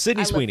 So good. So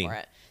Sydney I live Sweeney. for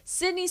it.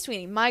 Sydney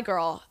Sweeney, my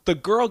girl. The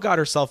girl got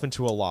herself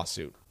into a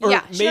lawsuit. Or Yeah,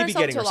 she got maybe herself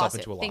getting into a herself lawsuit.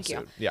 into a Thank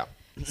lawsuit. you. Yeah.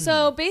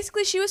 So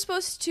basically, she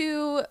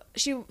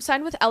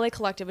signed with LA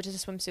Collective, which is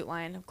a swimsuit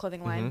line, a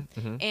clothing line,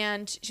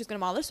 and she was going to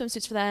model their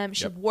swimsuits for them.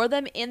 She Yep. wore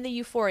them in the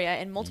Euphoria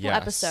in multiple Yes.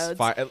 episodes.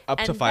 Up to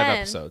And 5 then-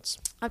 episodes.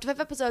 Up to 5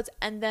 episodes,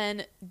 and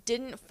then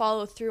didn't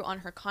follow through on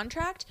her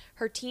contract.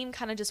 Her team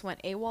kind of just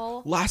went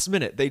AWOL. Last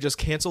minute, they just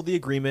canceled the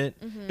agreement.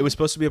 It was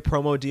supposed to be a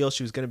promo deal.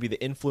 She was going to be the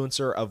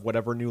influencer of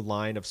whatever new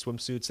line of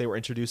swimsuits they were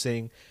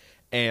introducing,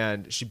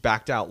 and she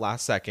backed out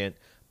last second.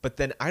 But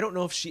then I don't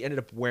know if she ended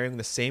up wearing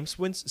the same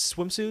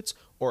swimsuits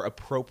or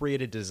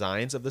appropriated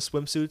designs of the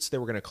swimsuits they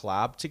were going to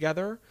collab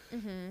together.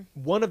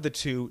 One of the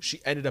two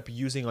she ended up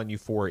using on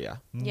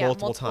Euphoria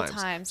multiple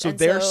times. So And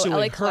they're so suing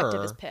LA her.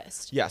 Collective is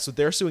pissed. Yeah, so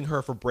they're suing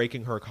her for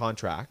breaking her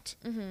contract,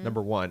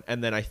 number one.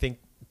 And then I think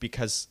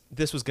because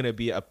this was going to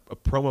be a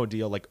promo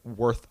deal like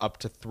worth up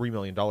to $3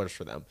 million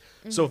for them.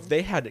 So if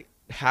they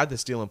had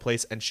this deal in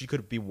place and she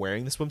could be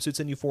wearing the swimsuits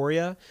in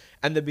Euphoria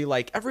and then be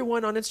like,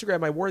 everyone on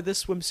Instagram, I wore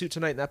this swimsuit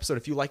tonight in the episode.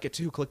 If you like it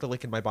too, click the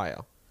link in my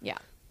bio. Yeah.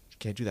 She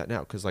can't do that now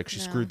because like she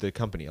No. screwed the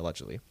company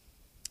allegedly.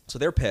 So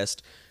they're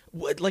pissed.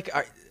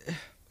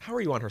 How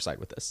are you on her side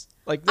with this?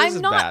 Like this is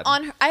I'm not bad.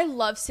 on her. I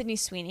love Sydney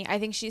Sweeney. I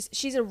think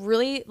she's a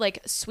really like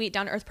sweet,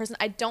 down to earth person.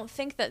 I don't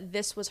think that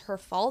this was her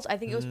fault. I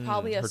think it was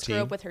probably a her screw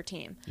team? up with her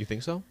team. You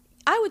think so?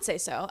 I would say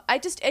so.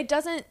 It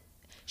doesn't.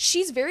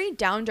 She's very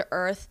down to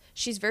earth.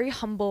 She's very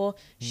humble.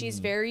 She's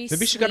very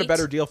Maybe she got a sweet.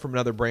 better deal from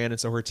another brand, and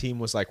so her team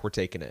was like, "We're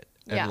taking it."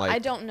 And Yeah, like, I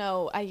don't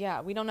know.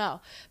 We don't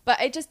know.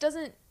 But it just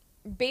doesn't,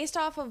 based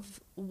off of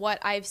what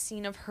I've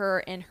seen of her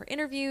in her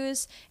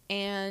interviews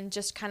and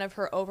just kind of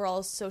her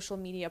overall social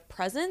media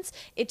presence,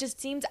 it just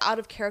seems out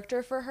of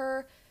character for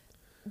her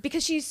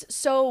because she's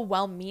so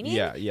well-meaning.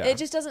 Yeah, yeah. It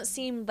just doesn't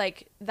seem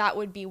like that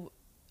would be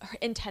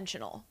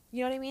intentional.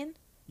 You know what I mean?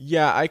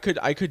 Yeah, I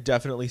could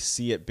definitely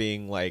see it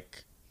being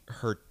like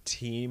her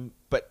team,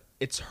 but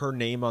it's her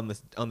name on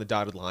the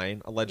dotted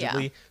line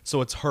allegedly, Yeah.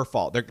 so it's her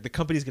fault. The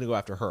company's gonna go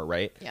after her,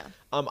 right? Yeah.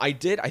 I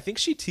think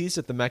she teased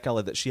at the Met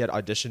Gala that she had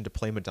auditioned to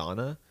play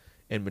Madonna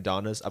in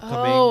Madonna's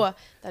upcoming. Oh,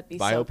 that'd be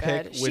so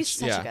biopic, good. She's which-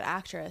 such yeah. a good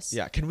actress.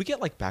 Yeah, can we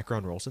get like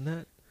background roles in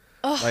that?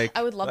 Ugh,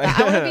 I would love that.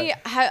 I want to be.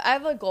 I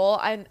have a goal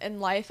in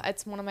life.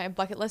 It's one of my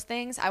bucket list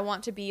things. I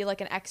want to be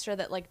like an extra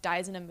that like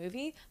dies in a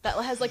movie that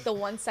has like the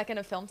 1 second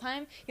of film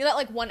time. You know that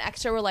like one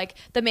extra where like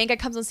the main guy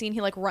comes on scene,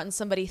 he like runs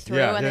somebody through,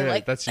 and they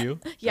like that's you.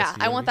 Yeah, That's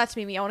you, I want Amy? that to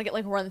be me. I want to get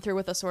like run through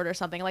with a sword or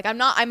something. Like I'm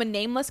a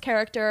nameless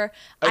character.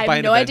 I By have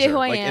an no idea Avenger,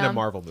 who I like am. in a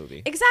Marvel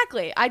movie.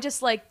 Exactly. I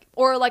just like,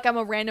 or like I'm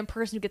a random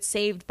person who gets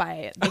saved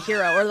by the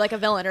hero or like a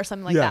villain or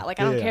something like Yeah, that.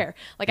 Like I don't yeah. care.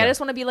 Like Yeah. I just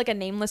want to be like a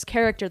nameless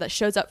character that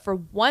shows up for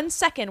 1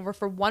 second where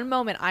for 1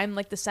 moment I'm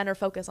like the center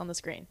focus on the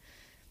screen.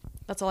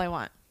 That's all I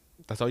want.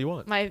 That's all you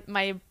want. My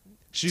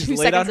She's 2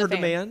 laid out seconds her of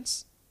fame.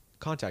 demands.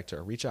 Contact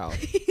her. Reach out.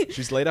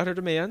 She's laid out her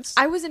demands.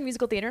 I was in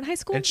musical theater in high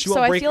school, and she so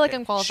won't I break, feel like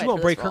I'm qualified. She won't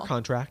for break this her role.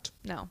 contract.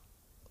 No,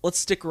 Let's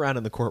stick around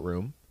in the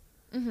courtroom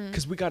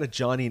because we got a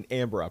Johnny and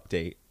Amber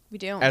update, we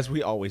don't. as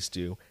we always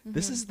do.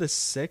 This is the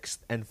 6th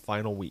and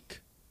final week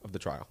of the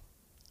trial.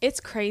 It's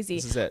crazy.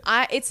 This is it.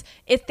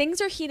 If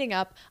things are heating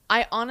up,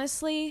 I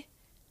honestly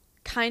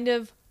kind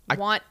of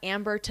want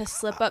Amber to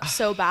slip up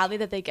so badly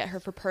that they get her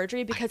for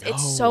perjury because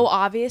it's so know.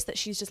 obvious that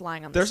she's just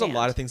lying on the There's stand. a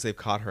lot of things they've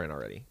caught her in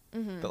already.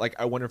 That, like,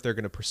 I wonder if they're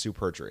going to pursue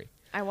perjury.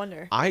 I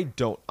wonder. I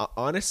don't.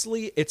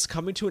 Honestly, it's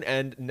coming to an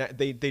end.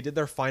 They did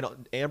their final.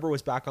 Amber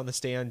was back on the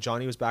stand.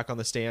 Johnny was back on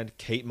the stand.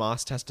 Kate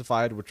Moss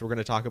testified, which we're going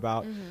to talk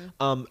about.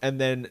 And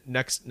then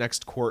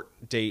next court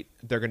date,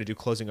 they're going to do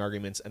closing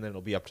arguments, and then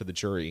it'll be up to the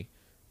jury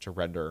to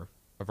render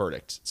a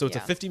verdict. So it's a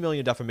Yeah. $50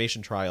 million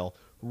defamation trial.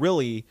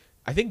 Really,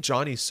 I think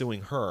Johnny's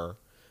suing her.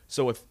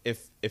 So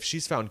if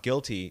she's found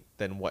guilty,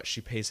 then what?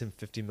 She pays him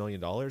 $50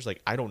 million.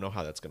 Like, I don't know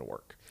how that's going to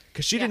work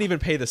because she didn't Yeah. even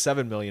pay the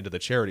 $7 million to the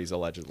charities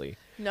allegedly.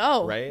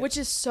 No, Right? which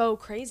is so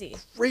crazy.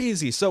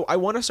 Crazy. So I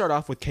want to start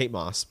off with Kate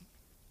Moss.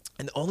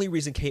 And the only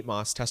reason Kate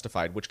Moss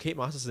testified, which Kate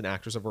Moss is an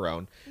actress of her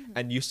own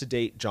and used to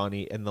date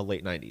Johnny in the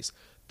late 90s.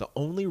 The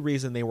only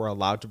reason they were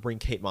allowed to bring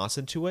Kate Moss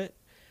into it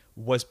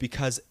was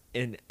because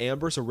in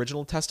Amber's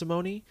original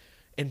testimony,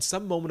 in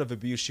some moment of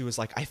abuse, she was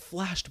like, I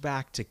flashed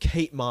back to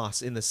Kate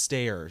Moss in the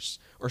stairs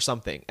or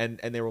something. And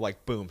they were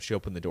like, boom, she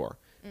opened the door.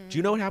 Do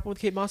you know what happened with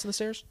Kate Moss in the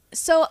stairs?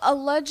 So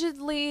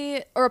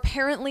allegedly, or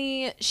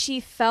apparently, she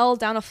fell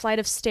down a flight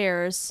of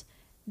stairs.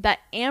 That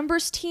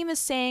Amber's team is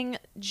saying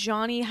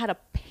Johnny had a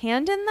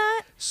hand in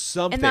that.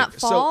 Something. In that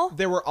fall? So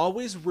there were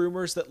always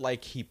rumors that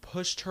like he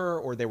pushed her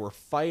or they were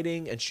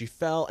fighting and she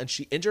fell and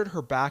she injured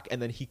her back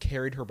and then he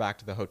carried her back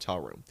to the hotel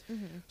room.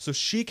 So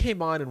she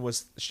came on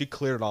and she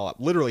cleared it all up.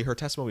 Literally, her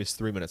testimony was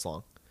 3 minutes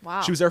long.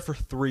 Wow. She was there for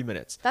 3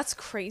 minutes. That's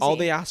crazy. All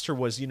they asked her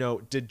was,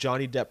 did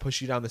Johnny Depp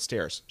push you down the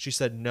stairs? She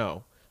said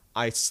no.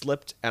 I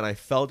slipped and I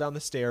fell down the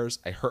stairs.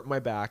 I hurt my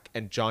back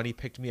and Johnny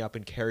picked me up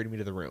and carried me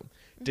to the room.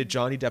 Did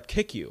Johnny Depp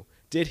kick you?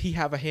 Did he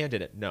have a hand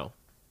in it? No.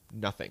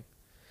 Nothing.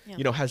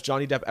 Yeah. Has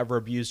Johnny Depp ever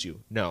abused you?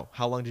 No.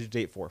 How long did you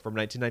date for? From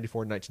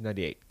 1994 to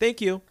 1998. Thank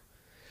you.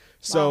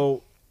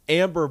 So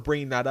Amber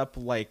bringing that up,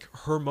 like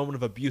her moment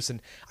of abuse,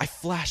 and I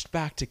flashed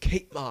back to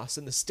Kate Moss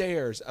and the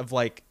stairs of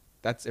like,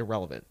 that's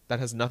irrelevant. That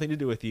has nothing to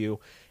do with you.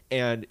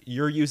 And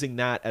you're using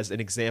that as an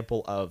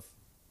example of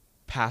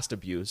past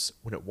abuse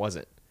when it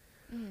wasn't.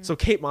 So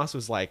Kate Moss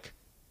was like,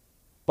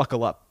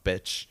 buckle up,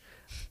 bitch.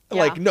 Yeah.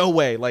 Like, no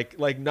way. Like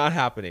not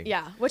happening.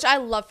 Yeah, which I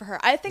love for her.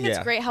 I think it's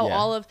Yeah, great how yeah.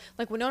 all of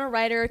like Winona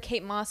Ryder,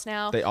 Kate Moss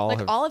now, They all like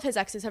have- all of his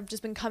exes have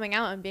just been coming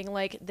out and being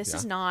like, this Yeah.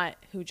 is not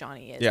who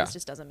Johnny is. Yeah. This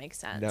just doesn't make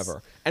sense.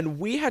 Never. And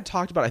we had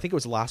talked about, I think it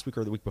was last week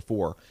or the week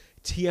before,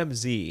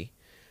 TMZ.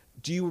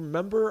 Do you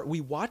remember we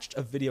watched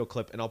a video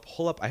clip, and I'll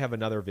pull up, I have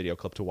another video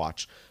clip to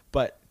watch,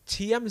 but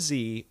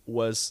TMZ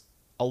was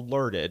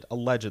alerted,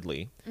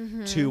 allegedly,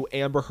 to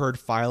Amber Heard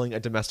filing a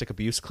domestic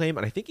abuse claim,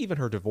 and I think even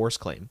her divorce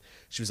claim.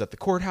 She was at the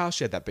courthouse.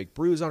 She had that big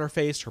bruise on her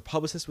face. Her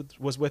publicist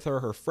was with her,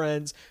 her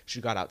friends.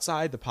 She got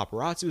outside. The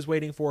paparazzi was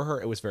waiting for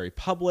her. It was very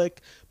public,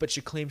 but she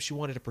claimed she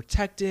wanted to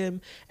protect him,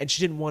 and she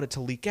didn't want it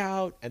to leak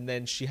out, and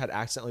then she had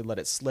accidentally let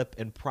it slip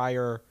in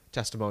prior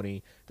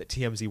testimony that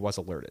TMZ was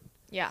alerted.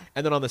 Yeah.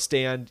 And then on the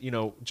stand,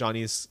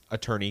 Johnny's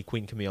attorney,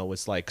 Queen Camille,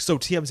 was like, so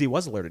TMZ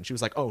was alerted. And she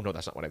was like, oh, no,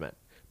 that's not what I meant.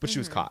 But she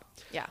was caught.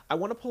 Yeah. I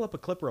want to pull up a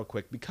clip real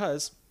quick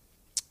because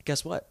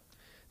guess what?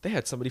 They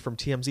had somebody from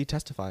TMZ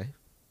testify.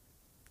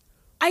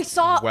 I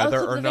saw a Whether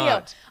clip or of the video.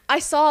 not. I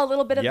saw a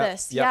little bit of Yep,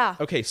 this. yep. Yeah.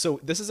 Okay, so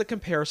this is a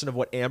comparison of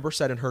what Amber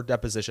said in her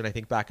deposition, I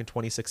think back in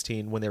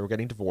 2016 when they were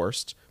getting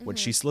divorced, when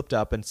she slipped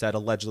up and said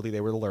allegedly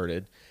they were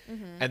alerted.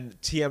 And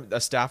a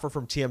staffer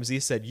from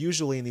TMZ said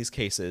usually in these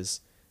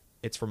cases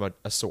it's from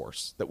a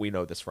source that we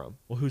know this from.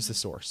 Well, who's the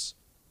source?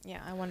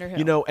 Yeah, I wonder who.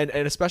 And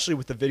especially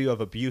with the video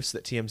of abuse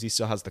that TMZ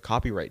still has the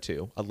copyright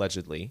to,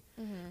 allegedly,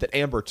 that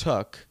Amber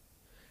took,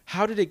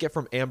 how did it get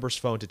from Amber's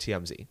phone to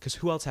TMZ? Because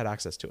who else had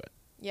access to it?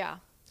 Yeah.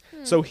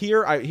 So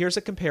here's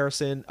a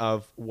comparison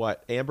of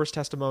what Amber's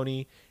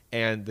testimony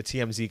and the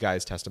TMZ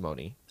guy's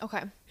testimony.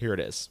 Okay. Here it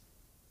is.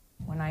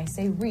 When I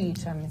say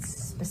reach, I'm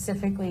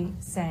specifically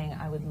saying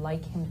I would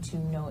like him to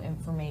know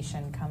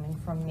information coming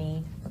from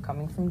me or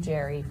coming from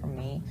Jerry, from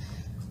me,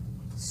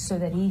 so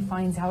that he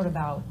finds out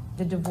about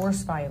the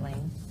divorce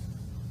filing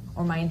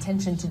or my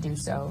intention to do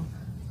so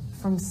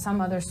from some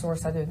other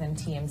source other than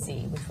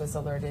TMZ, which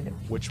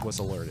was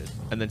alerted.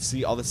 And then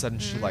see, all of a sudden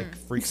she like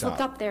freaks You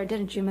slipped out. up there,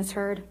 didn't you, Miss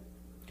Heard?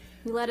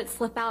 You let it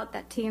slip out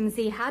that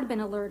TMZ had been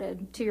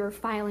alerted to your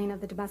filing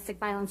of the domestic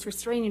violence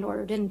restraining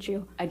order, didn't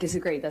you? I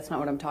disagree. That's not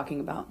what I'm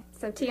talking about.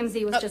 So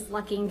TMZ was just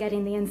lucky in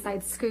getting the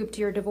inside scoop to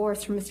your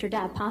divorce from Mr.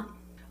 Depp, huh?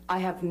 I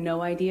have no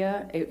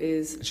idea. It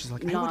is She's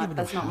like, I wouldn't even know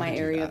that's not how my to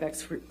do area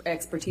that. of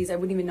expertise. I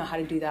wouldn't even know how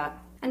to do that.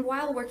 And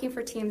while working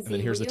for TMZ, then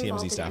here's were the you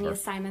TMZ involved in any staffer.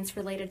 assignments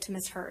related to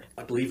Miss Heard?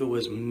 I believe it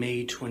was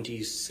May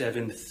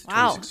 27th,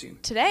 Wow. 2016.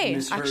 Today,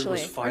 Ms. Heard actually.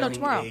 was Or no, filing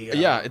tomorrow.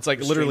 Yeah, it's like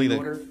literally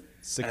restraining the order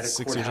six at a years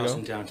courthouse ago.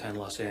 in downtown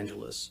Los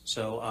Angeles.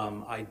 So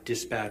I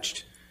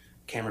dispatched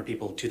camera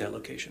people to that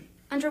location.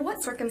 Under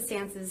what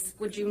circumstances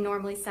would you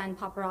normally send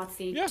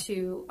paparazzi Yeah.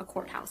 to a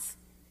courthouse?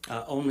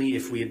 Only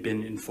if we had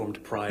been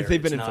informed prior. If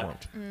they've been It's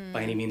not informed.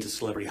 by any means a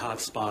celebrity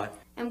hotspot.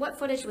 And what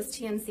footage was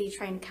TMZ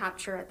trying to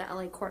capture at the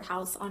LA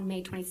courthouse on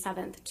May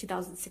 27th,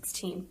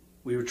 2016?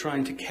 We were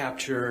trying to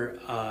capture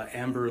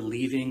Amber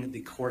leaving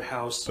the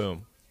courthouse.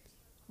 Boom.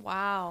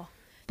 Wow.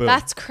 Boom.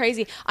 That's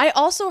crazy. I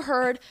also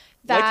heard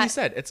that. Like he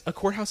said, a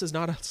courthouse is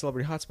not a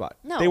celebrity hotspot.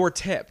 No. They were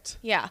tipped.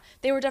 Yeah,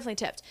 they were definitely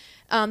tipped.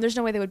 There's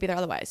no way they would be there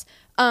otherwise.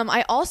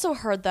 I also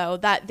heard though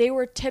that they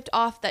were tipped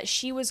off that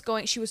she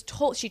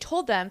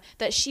told them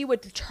that she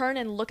would turn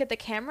and look at the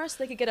camera so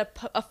they could get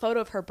a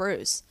photo of her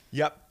bruise.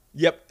 Yep.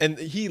 And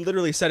he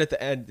literally said at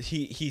the end,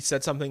 he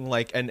said something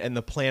like, and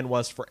the plan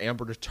was for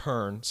Amber to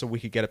turn so we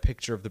could get a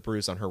picture of the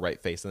bruise on her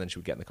right face, and then she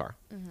would get in the car,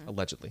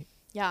 allegedly.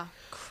 Yeah,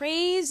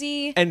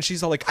 crazy. And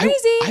she's all like, Crazy.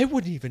 I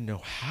wouldn't even know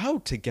how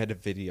to get a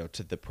video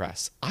to the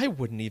press. I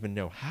wouldn't even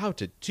know how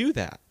to do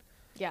that.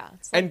 Yeah.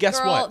 It's And like, guess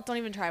girl, what? Don't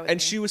even try with And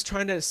me. she was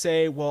trying to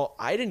say, well,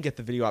 I didn't get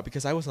the video out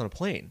because I was on a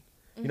plane.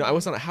 You know, I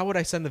was on. How would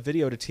I send the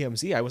video to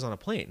TMZ? I was on a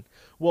plane.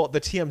 Well, the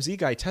TMZ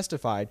guy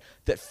testified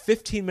that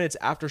 15 minutes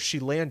after she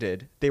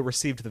landed, they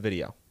received the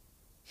video.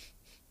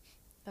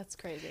 That's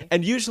crazy.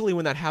 And usually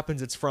when that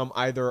happens, it's from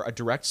either a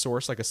direct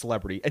source, like a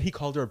celebrity, and he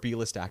called her a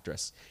B-list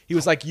actress. He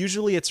was like,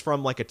 usually it's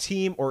from like a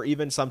team, or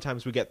even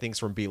sometimes we get things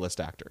from B-list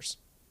actors.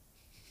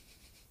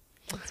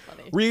 That's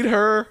funny. Read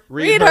her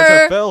Read to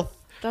her. filth.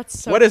 That's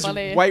so What is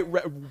funny. white,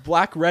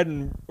 black,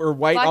 red, or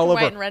white Black all and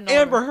over? white and red and all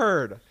Amber over.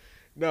 Heard.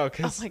 No,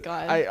 because Oh my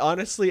God. I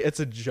honestly, it's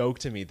a joke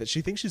to me that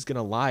she thinks she's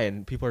gonna lie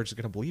and people are just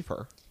gonna believe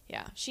her.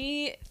 Yeah,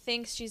 she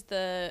thinks she's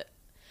the.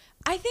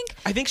 I think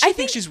she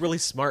thinks she's really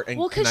smart and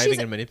 'cause conniving she's-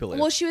 and manipulative.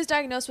 Well, she was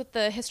diagnosed with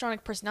the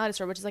histrionic personality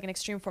disorder, which is like an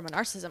extreme form of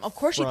narcissism. Of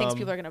course, she thinks From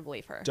people are going to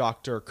believe her.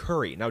 Dr.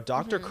 Curry. Now,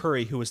 doctor Mm-hmm.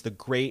 Curry, who was the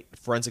great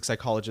forensic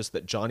psychologist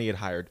that Johnny had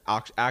hired,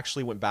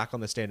 actually went back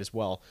on the stand as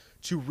well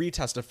to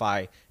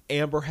retestify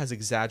Amber has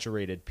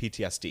exaggerated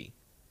PTSD.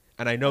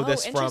 And I know Oh,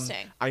 this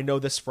interesting.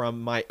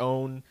 from my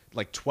own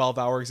like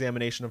 12-hour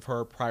examination of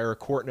her, prior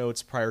court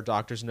notes, prior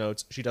doctor's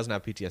notes. She doesn't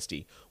have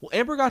PTSD. Well,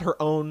 Amber got her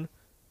own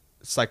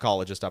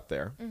psychologist up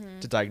there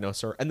Mm-hmm. to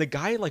diagnose her, and the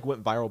guy like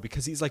went viral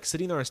because he's like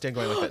sitting there on a stand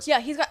going like this. Yeah,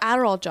 he's got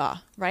Adderall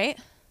jaw, right?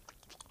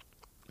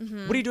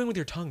 What are you doing with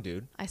your tongue,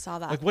 dude? I saw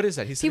that. Like, what is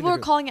that? He's sitting People there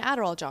are calling it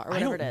Adderall jaw or I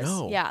whatever don't it is.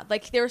 know. Yeah,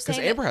 like they were because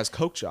saying. Amber has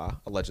coke jaw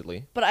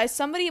allegedly. But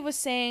somebody was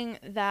saying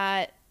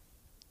that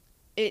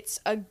it's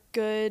a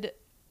good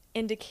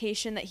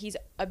indication that he's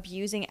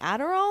abusing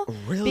Adderall.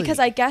 Really? Because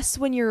I guess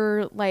when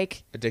you're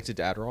like, Addicted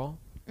to Adderall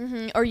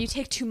or you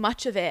take too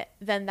much of it,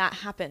 then that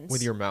happens.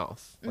 with your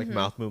mouth, like Mm-hmm.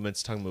 mouth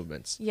movements, tongue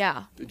movements.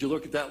 Yeah. Did you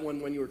look at that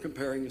one when you were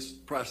comparing this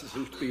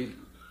processing speed?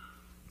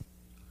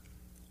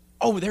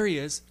 Oh, there he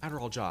is,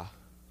 Adderall jaw.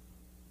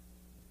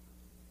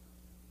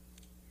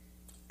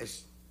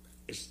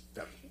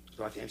 Do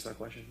I have to answer that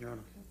question, Your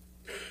Honor?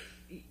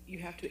 You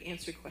have to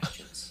answer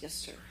questions. Yes,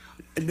 sir.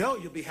 No,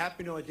 you'll be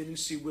happy to know I didn't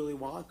see Willy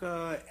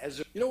Wonka as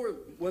a... You know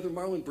whether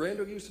Marlon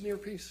Brando used an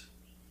earpiece?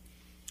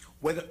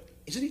 Whether...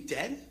 Isn't he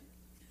dead?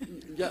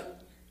 Yeah.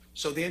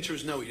 So the answer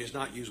is no, he does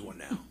not use one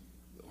now.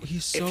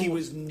 He's so If he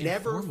was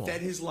never informal.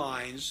 fed his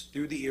lines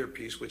through the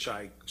earpiece, which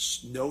I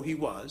know he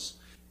was,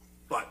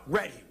 but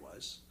read he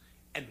was,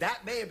 and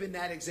that may have been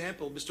that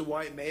example. Mr.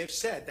 Wyatt may have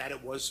said that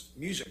it was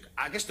music.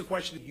 I guess the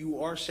question that you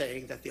are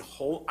saying that the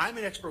whole... I'm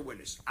an expert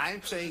witness.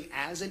 I'm saying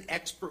as an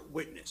expert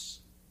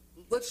witness.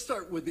 Let's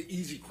start with the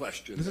easy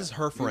question. This is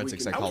her Maybe we forensic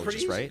can- That was pretty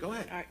psychologist, easy. right? Go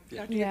ahead. All right,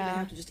 Dr. You're Yeah. going to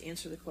have to just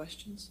answer the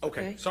questions.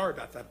 Okay. Sorry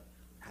about that.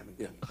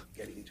 Yeah.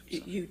 Getting into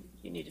it. You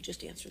need to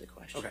just answer the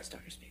questions, Okay.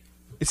 Dr. Speaker.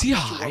 Is he We're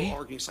high?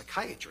 arguing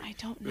psychiatry. I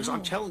don't Because know.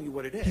 I'm telling you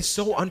what it is. He's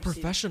so Dr. Speaker,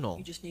 unprofessional.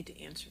 You just need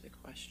to answer the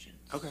questions.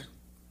 Okay.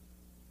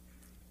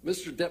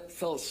 Mr. Depp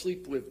fell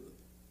asleep with...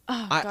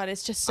 Oh I- God,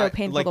 it's just so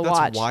painful like, to that's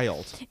watch.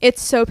 wild.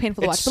 It's so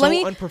painful to watch. It's But so let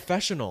me.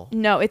 unprofessional.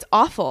 No, it's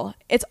awful.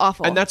 It's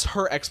awful. And that's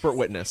her expert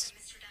witness.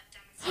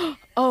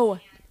 Oh,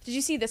 did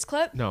you see this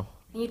clip? No.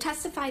 And you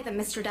testified that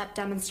Mr. Depp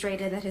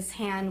demonstrated that his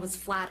hand was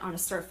flat on a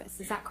surface.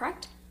 Is that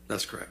correct?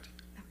 That's correct.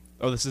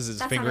 Oh, this is his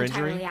That's finger not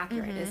injury? entirely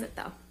accurate, is it,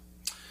 though?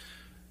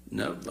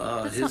 No,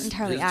 That's his, not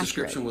entirely his accurate,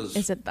 description was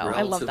is it, though?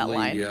 I love that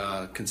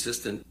relatively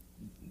consistent.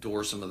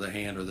 Dorsum of the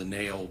hand or the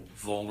nail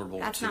vulnerable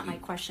That's to not my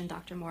question,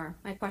 Dr. Moore.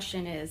 My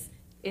question is,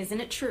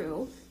 isn't it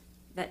true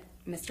that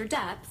Mr.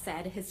 Depp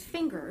said his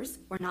fingers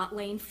were not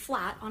laying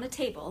flat on a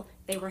table,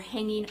 they were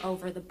hanging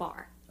over the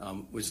bar?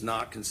 was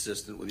not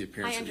consistent with the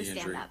appearance I of the injury.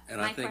 understand that.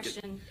 And My I think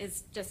question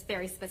is just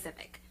very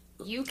specific.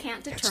 You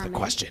can't the determine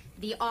question.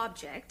 the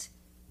object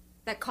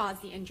that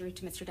caused the injury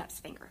to Mr. Depp's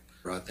finger.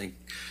 I think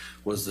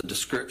was the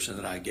description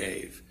that I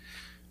gave.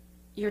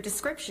 Your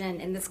description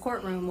in this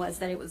courtroom was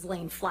that it was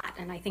laying flat,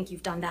 and I think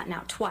you've done that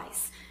now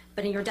twice.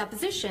 But in your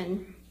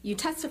deposition, you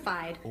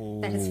testified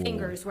that his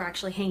fingers were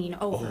actually hanging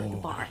over the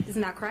bar.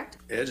 Isn't that correct?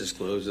 Edge is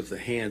closed. If the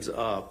hand's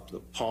up, the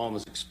palm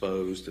is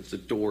exposed. If the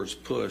door's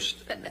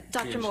pushed, the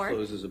Dr. hinge Moore,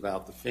 closes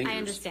about the fingers. I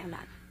understand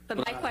that. But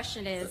my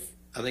question is,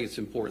 I think it's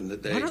important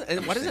that they. Why doesn't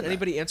understand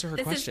anybody answer her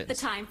this questions? is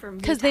the time for me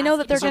Because to they know ask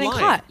that they're you getting lying.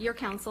 caught. Your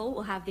counsel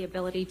will have the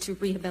ability to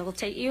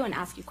rehabilitate you and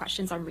ask you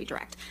questions on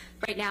redirect.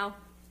 Right now,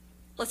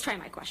 let's try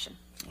my question.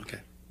 Okay.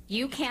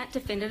 You can't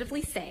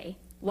definitively say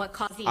what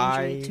caused the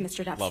injury I to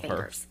Mr. Depp's love her.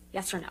 fingers.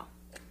 Yes or no?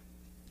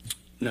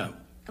 No.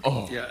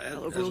 Oh. Yeah, as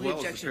Overrule the well as the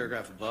objection.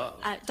 paragraph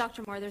above.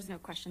 Dr. Moore, there's no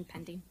question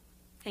pending.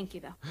 Thank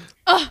you,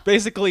 though.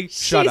 Basically,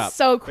 shut She's up.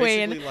 so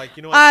queen. Basically, like,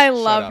 you know what? I Shut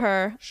love up.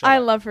 her. Shut I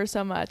up. love her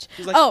so much.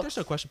 She's like, oh, there's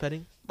no question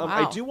pending. Wow.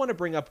 I do want to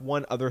bring up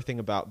one other thing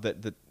about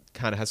that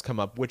kind of has come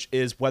up, which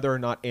is whether or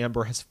not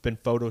Amber has been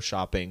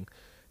photoshopping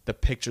the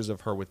pictures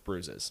of her with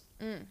bruises.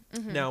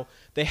 Now,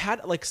 they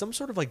had like some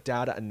sort of like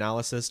data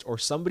analysis or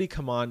somebody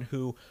come on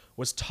who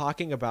was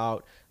talking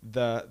about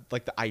the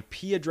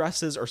IP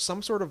addresses or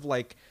some sort of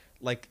like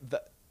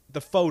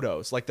the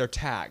photos, like their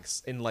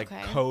tags in like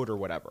Okay. code or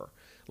whatever,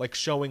 like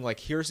showing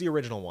like here's the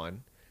original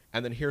one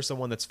and then here's the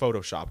one that's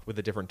photoshopped with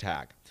a different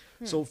tag.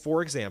 So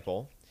for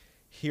example,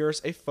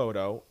 here's a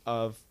photo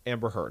of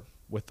Amber Heard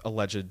with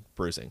alleged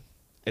bruising.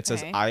 It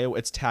says Okay.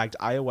 it's tagged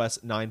iOS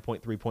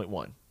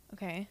 9.3.1.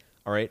 okay.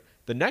 All right.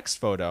 The next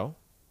photo,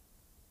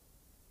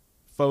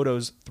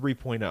 Photos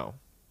 3.0.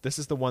 This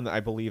is the one that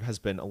I believe has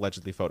been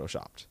allegedly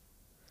photoshopped.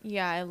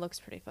 Yeah, it looks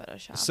pretty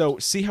photoshopped. So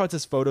see how it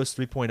says Photos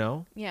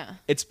 3.0? yeah.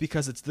 It's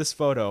because it's this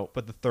photo,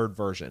 but the third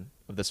version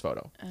of this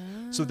photo.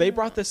 So they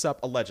brought this up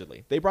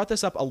allegedly. They brought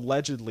this up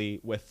allegedly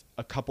with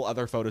a couple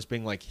other photos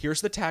being like,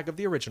 here's the tag of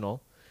the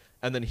original,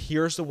 and then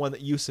here's the one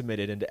that you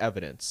submitted into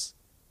evidence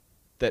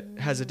that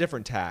has a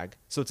different tag.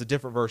 So it's a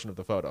different version of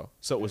the photo.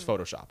 So it was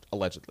photoshopped,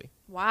 allegedly.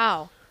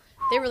 Wow.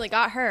 They really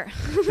got her.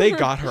 They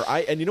got her.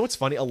 And you know what's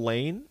funny?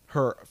 Elaine,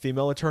 her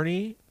female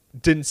attorney,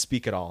 didn't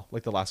speak at all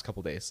like the last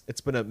couple days. It's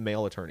been a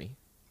male attorney.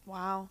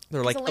 Wow.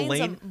 They're like, 'Cause Elaine's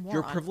a Elaine,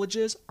 your moron.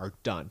 privileges are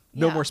done.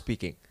 No Yeah. more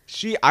speaking.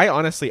 I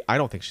honestly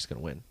don't think she's going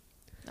to win.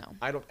 No.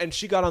 I don't. And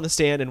she got on the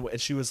stand and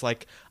she was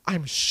like,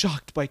 I'm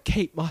shocked by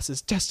Kate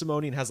Moss's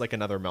testimony, and has like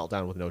another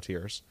meltdown with no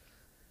tears.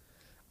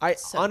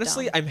 So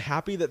Honestly, dumb. I'm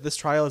happy that this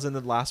trial is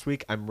ended last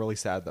week. I'm really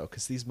sad though,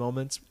 because these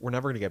moments we're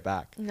never going to get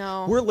back.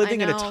 No, We're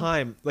living I in a know.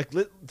 time like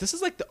this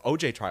is like the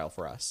OJ trial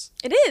for us.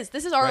 It is.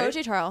 This is our Right?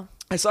 OJ trial.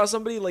 I saw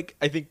somebody like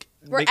I think.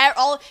 We're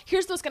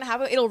here's what's gonna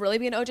happen. It'll really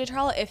be an OJ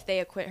trial if they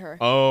acquit her.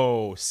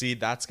 Oh, see,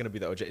 that's gonna be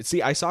the OJ.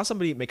 See, I saw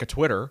somebody make a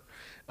Twitter.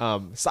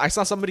 So I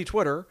saw somebody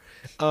Twitter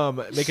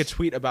make a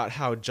tweet about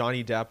how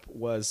Johnny Depp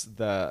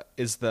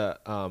is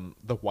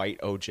the white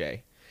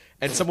OJ,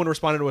 and someone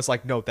responded and was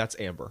like, "No, that's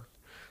Amber."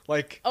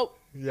 Like, Oh.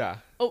 yeah,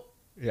 Oh.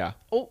 yeah,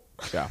 Oh.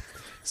 yeah.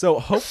 So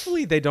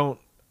hopefully they don't.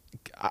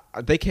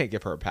 They can't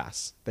give her a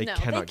pass. They No,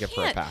 cannot they give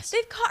her a can't. pass.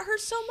 They've caught her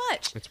so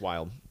much. It's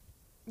wild.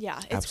 Yeah,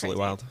 it's Absolutely crazy.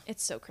 wild.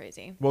 It's so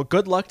crazy. Well,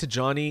 good luck to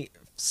Johnny.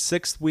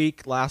 6th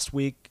week, last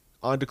week,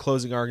 on to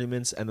closing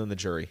arguments, and then the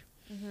jury.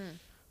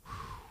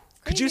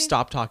 Could you Crazy.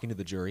 stop talking to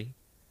the jury?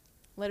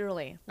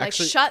 Literally. Like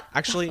Actually, shut.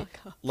 Actually,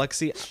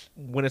 Lexi,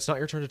 when it's not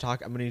your turn to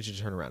talk, I'm gonna need you to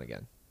turn around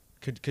again.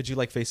 Could you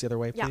like face the other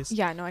way, Yeah. please?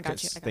 Yeah, no, I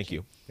got you. I got Thank you.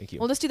 you. Thank you.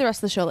 We'll just do the rest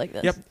of the show like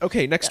this. Yep.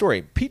 Okay. Next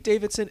story. Pete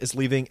Davidson is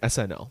leaving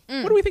SNL.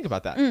 What do we think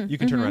about that? You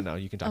can turn around now.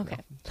 You can talk Okay.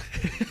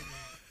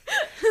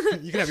 now.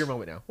 You can have your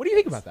moment now. What do you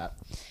think about that?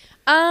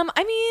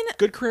 I mean,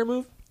 Good career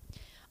move.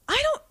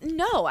 I don't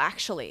know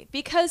actually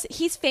because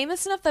he's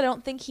famous enough that I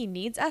don't think he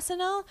needs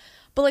SNL.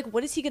 But like,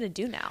 what is he gonna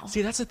do now?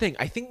 See, that's the thing.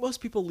 I think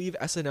most people leave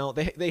SNL.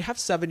 They have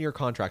 7-year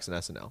contracts in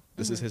SNL.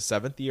 This is his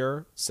 7th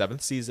year,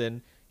 7th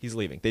season. He's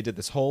leaving. They did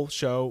this whole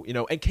show,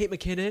 and Kate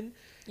McKinnon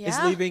is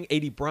Yeah. leaving.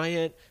 A.D.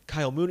 Bryant,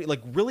 Kyle Mooney,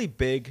 like really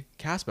big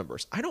cast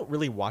members. I don't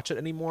really watch it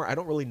anymore. I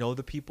don't really know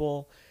the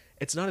people.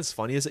 It's not as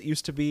funny as it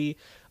used to be.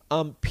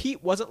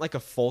 Pete wasn't like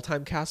a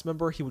full-time cast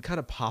member. He would kind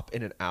of pop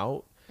in and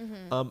out.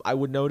 I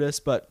would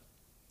notice, but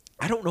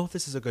I don't know if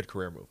this is a good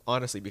career move,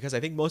 honestly, because I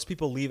think most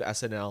people leave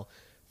SNL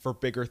for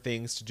bigger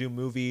things, to do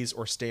movies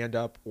or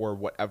stand-up or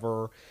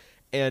whatever.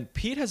 And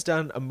Pete has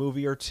done a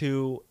movie or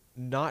two,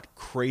 not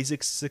crazy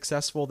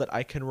successful that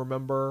I can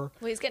remember.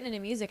 Well, he's getting into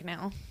music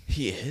now.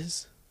 He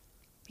is?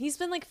 He's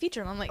been like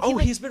featured. I'm like, Oh,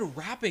 like, he's been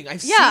rapping.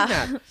 I've Yeah.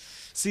 seen that.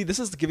 See, this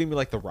is giving me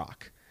like The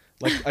Rock,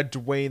 like a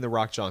Dwayne The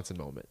Rock Johnson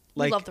moment.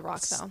 We Like, love The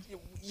Rock, though.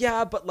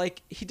 Yeah, but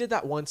like he did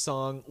that one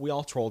song. We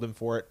all trolled him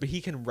for it, but he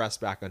can rest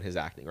back on his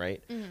acting,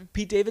 right? Mm-hmm.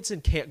 Pete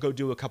Davidson can't go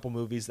do a couple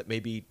movies that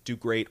maybe do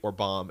great or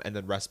bomb and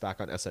then rest back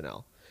on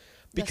SNL.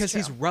 Because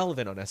he's true.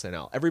 relevant on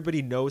SNL.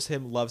 Everybody knows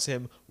him, loves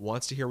him,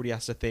 wants to hear what he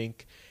has to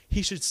think.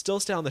 He should still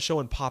stay on the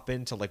show and pop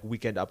into like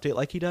Weekend Update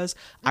like he does.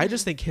 I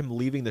just think him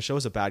leaving the show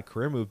is a bad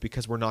career move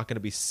because we're not going to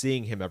be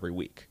seeing him every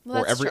week Well,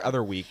 or that's every true.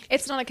 other week.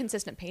 It's not a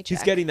consistent paycheck.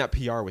 He's getting that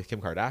PR with Kim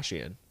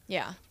Kardashian.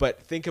 Yeah.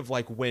 But think of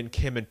like when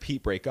Kim and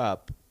Pete break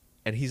up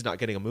and he's not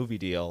getting a movie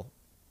deal,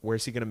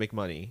 where's he going to make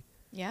money?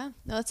 Yeah,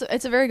 no,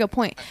 it's a very good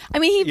point. I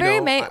mean, he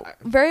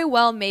very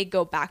well may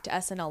go back to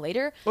SNL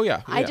later. Oh,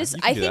 yeah. I Yeah, just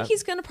you can I do think that.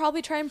 he's gonna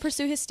probably try and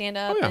pursue his stand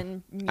up Oh, yeah.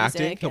 and music.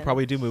 Acting, he'll and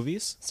probably do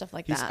movies. stuff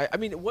like He's- that. I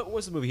mean, what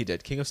was the movie he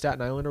did? King of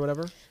Staten Island or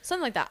whatever?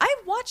 Something like that. I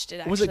watched it.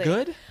 Actually. Was it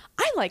good?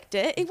 I liked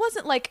it. It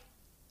wasn't like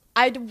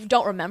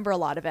don't remember a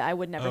lot of it. I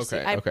would never see.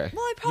 Okay, okay.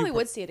 Well, I probably You-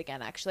 would see it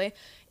again. Actually,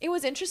 it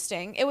was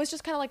interesting. It was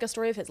just kind of like a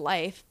story of his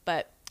life,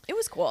 but it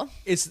was cool.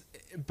 Is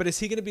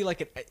he going to be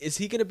like is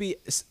he going to be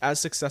as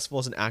successful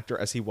as an actor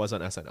as he was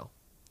on SNL?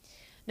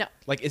 No,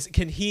 Like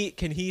can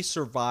he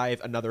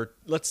survive another,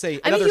 let's say, I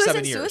mean another he was 7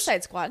 in years?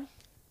 Suicide Squad.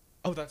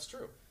 Oh, that's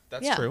true.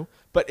 That's Yeah. true.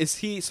 But is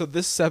he, so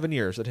this 7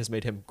 years that has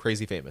made him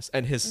crazy famous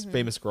and his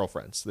famous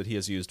girlfriends that he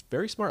has used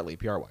very smartly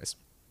PR wise,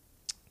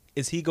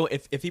 is he go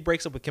if he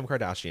breaks up with Kim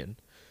Kardashian,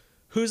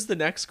 who's the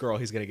next girl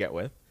he's going to get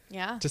with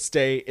Yeah. to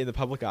stay in the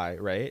public eye,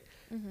 right?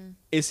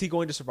 Is he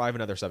going to survive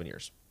another 7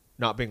 years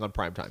not being on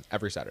primetime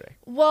every Saturday?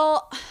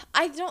 Well,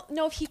 I don't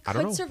know if he I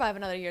don't know. could survive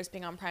another year's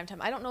being on primetime.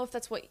 I don't know if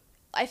that's what.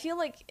 I feel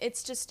like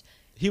it's just.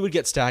 He would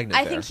get stagnant.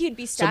 I there. think he'd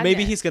be So stagnant.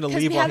 maybe he's going to 'Cause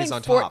leave while having he's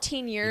on top.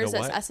 14 years You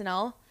know as what?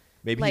 SNL.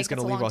 Maybe like, he's going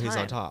to that's a leave long while he's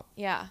on time. top.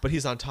 Yeah. But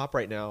he's on top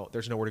right now.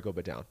 There's nowhere to go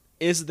but down.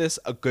 Is this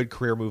a good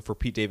career move for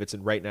Pete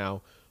Davidson right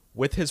now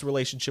with his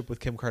relationship with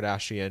Kim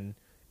Kardashian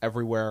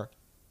everywhere?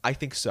 I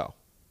think so.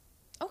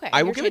 Okay.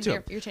 I will you're give it to changing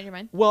him. You're changing your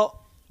mind.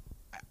 Well,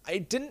 I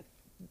didn't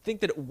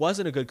think that it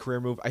wasn't a good career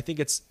move. I think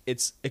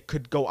it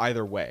could go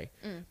either way.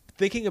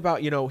 Thinking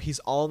about, he's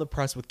all in the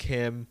press with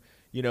Kim.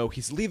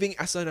 He's leaving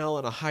SNL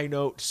on a high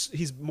note.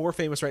 He's more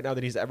famous right now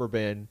than he's ever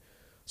been.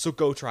 So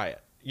go try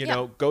it.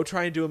 Go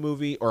try and do a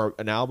movie or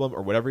an album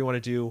or whatever you want to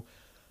do.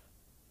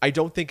 I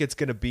don't think it's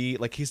going to be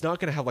like, he's not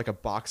going to have like a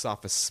box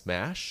office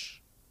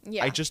smash.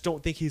 Yeah. I just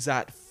don't think he's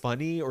that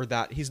funny or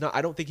that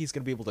I don't think he's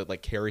going to be able to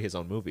like carry his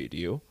own movie. Do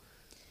you?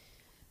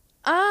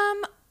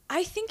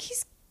 I think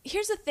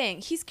here's the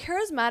thing. He's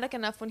charismatic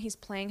enough when he's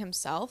playing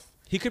himself.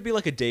 He could be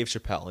like a Dave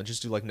Chappelle and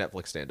just do like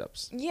Netflix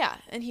stand-ups. Yeah,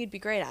 and he'd be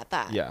great at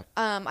that. Yeah.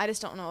 I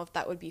just don't know if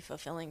that would be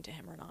fulfilling to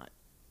him or not.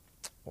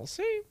 We'll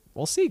see.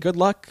 We'll see. Good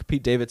luck,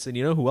 Pete Davidson.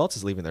 You know who else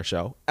is leaving their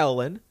show?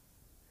 Ellen.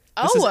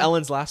 This is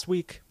Ellen's last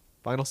week,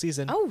 final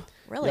season. Oh,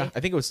 really? Yeah, I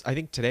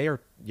think today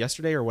or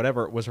yesterday or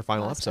whatever was her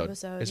final Last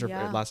episode, Is her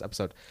yeah. last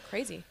episode.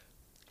 Crazy.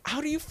 How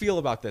do you feel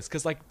about this?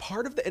 Because like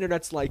part of the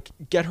internet's like,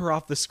 get her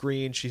off the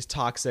screen. She's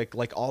toxic.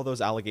 Like all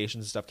those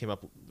allegations and stuff came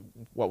up.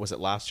 What was it,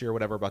 last year or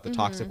whatever, about the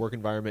toxic work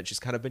environment? She's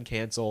kind of been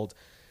canceled.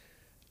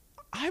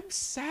 I'm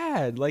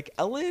sad. Like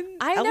Ellen.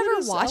 I Ellen never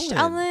is watched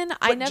Ellen.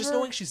 But just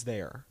knowing she's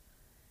there.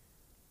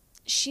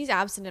 She's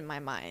absent in my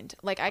mind.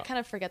 Like I kind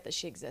of forget that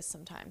she exists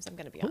sometimes. I'm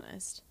gonna be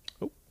honest.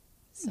 Oh.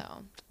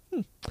 So.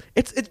 But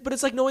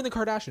it's like knowing the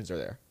Kardashians are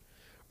there,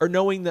 or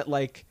knowing that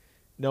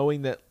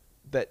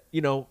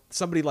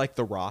somebody like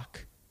The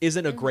Rock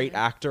isn't a great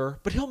actor,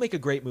 but he'll make a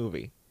great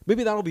movie.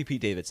 Maybe that'll be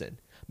Pete Davidson.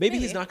 Maybe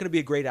he's not going to be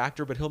a great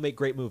actor, but he'll make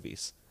great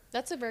movies.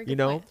 That's a very good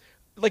point.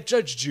 Like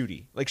Judge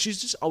Judy, like she's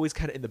just always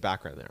kind of in the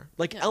background there.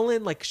 Like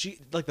Ellen, like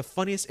the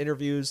funniest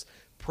interviews,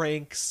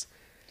 pranks.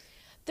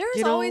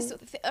 There's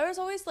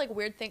always like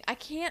weird thing. I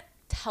can't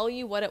tell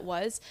you what it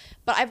was,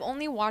 but I've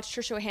only watched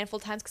her show a handful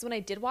of times because when I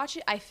did watch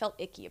it, I felt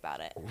icky about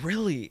it.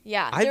 Really?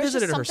 Yeah, I there was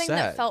visited just her something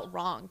set. that felt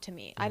wrong to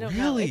me. I don't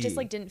know. It just Really?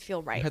 like didn't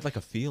feel right. I had like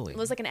a feeling. It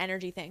was like an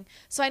energy thing.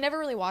 So I never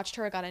really watched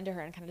her or got into her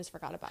and kind of just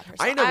forgot about her.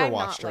 So I never I'm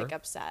watched not, her. like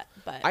upset,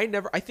 but I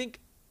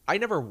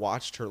never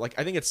watched her. Like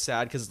I think it's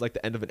sad because it's like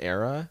the end of an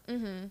era.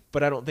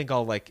 But I don't think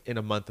I'll like in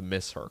a month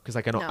miss her because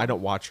like I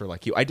don't watch her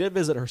like you. I did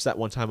visit her set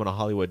one time on a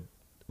Hollywood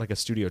like a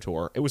studio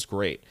tour. It was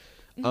great.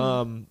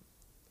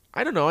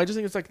 I don't know. I just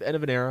think it's like the end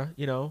of an era.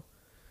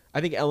 I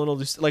think Ellen will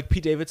just like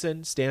Pete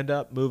Davidson stand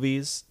up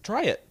movies.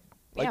 Try it.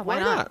 Like Yeah, why why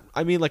not? not?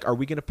 I mean, like, are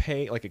we gonna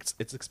pay? Like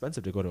it's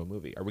expensive to go to a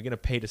movie. Are we gonna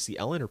pay to see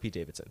Ellen or Pete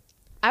Davidson?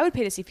 I would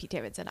pay to see Pete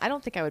Davidson. I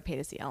don't think I would pay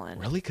to see Ellen.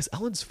 Really? Because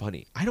Ellen's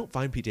funny. I don't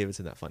find Pete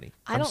Davidson that funny.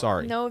 I I'm don't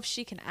sorry. know if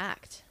she can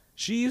act.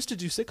 She used to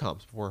do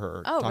sitcoms before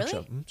her Oh, talk really?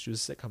 show. She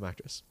was a sitcom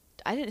actress.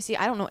 I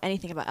don't know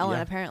anything about Ellen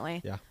Yeah.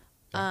 apparently. Yeah.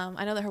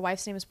 I know that her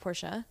wife's name is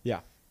Portia. Yeah.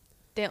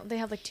 They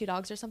have like 2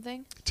 dogs or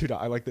something.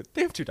 I like that.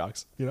 They have 2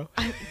 dogs,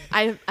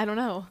 I don't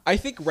know. I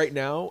think right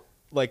now,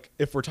 like,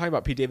 if we're talking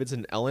about Pete Davidson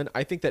and Ellen,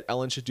 I think that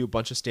Ellen should do a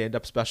bunch of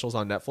stand-up specials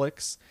on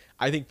Netflix.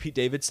 I think Pete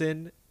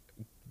Davidson,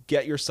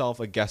 get yourself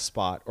a guest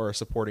spot or a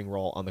supporting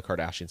role on the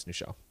Kardashians' new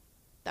show.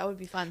 That would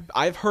be fun.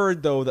 I've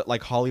heard though that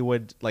like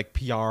Hollywood like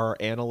PR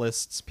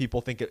analysts,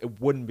 people think it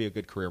wouldn't be a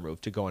good career move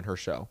to go on her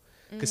show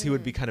because he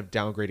would be kind of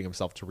downgrading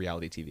himself to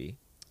reality TV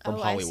from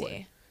Hollywood. I see.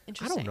 I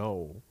Interesting. don't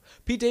know.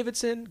 Pete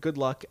Davidson, good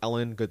luck.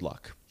 Ellen, good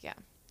luck. Yeah.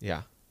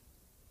 Yeah.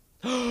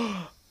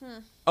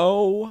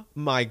 Oh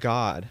my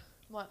God,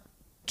 What?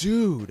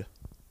 dude!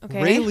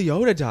 Okay. Ray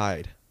Liotta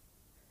died.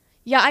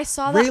 Yeah, I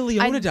saw that. Ray Liotta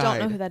I don't know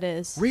died. who that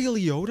is. Ray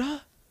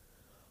Liotta?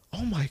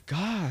 Oh my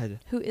God!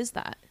 Who is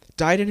that?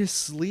 Died in his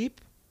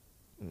sleep.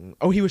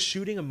 Oh, he was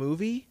shooting a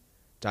movie.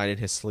 Died in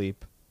his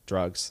sleep.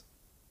 Drugs.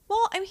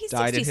 Well, I mean, he's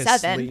Died in his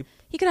 67. sleep.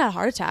 He could have a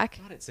heart attack.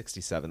 Not at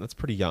 67. That's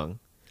pretty young.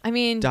 I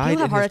mean, Died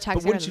people have in heart his- attacks.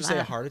 But wouldn't younger you than say a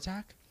that. heart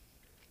attack?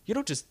 You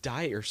don't just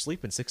die at your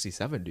sleep in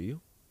 67, do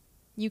you?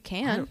 You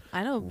can.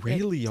 I know. Ray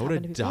it's happened to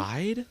Liotta people.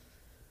 died.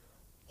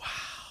 Wow.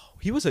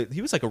 He was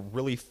like a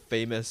really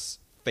famous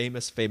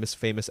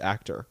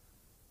actor.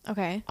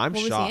 Okay. I'm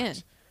what shocked. Was he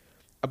in?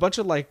 A bunch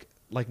of like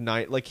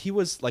he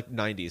was like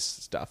 90s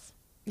stuff.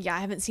 Yeah, I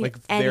haven't seen Like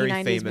any very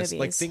 90s famous. movies.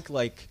 Like think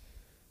like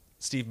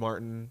Steve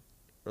Martin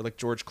or like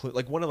George Clooney,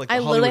 like one of like I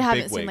the literally Hollywood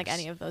haven't seen like bigwigs.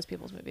 any of those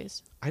people's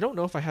movies. I don't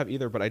know if I have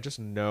either, but I just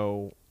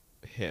know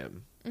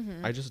him.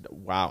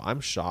 Wow,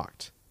 I'm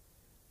shocked.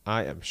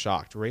 I am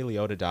shocked. Ray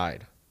Liotta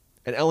died.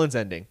 And Ellen's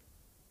ending.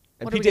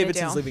 And What are Pete we gonna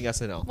Davidson's do? leaving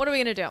SNL. What are we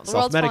gonna do? The world's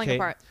falling Self-medicate.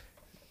 apart.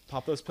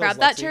 Pop those pills. Grab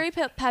that Lexi. cherry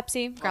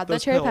Pepsi. Grab that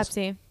those cherry pills.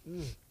 Pepsi.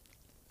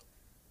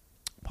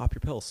 Pop your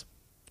pills.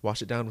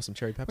 Wash it down with some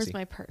cherry Pepsi. Where's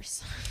my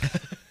purse?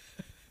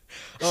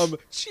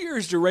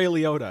 Cheers to Ray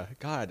Liotta.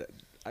 God,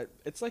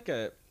 it's like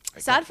a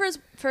Sad for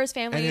his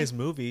family. and his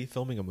movie,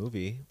 filming a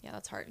movie. Yeah,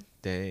 that's hard.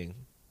 Dang.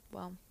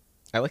 Well,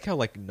 I like how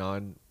like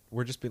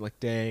we're just being like,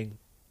 dang,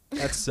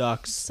 that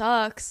sucks.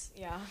 sucks.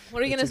 Yeah.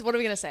 What are we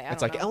gonna say? I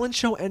It's don't like know. Ellen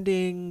show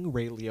ending,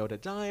 Ray Liotta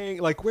dying.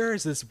 Like, where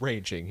is this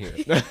ranging here?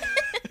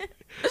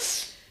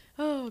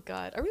 Oh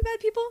God, are we bad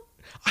people?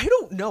 I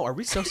don't know. Are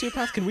we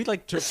sociopaths? Can we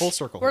like full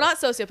circle? We're here? not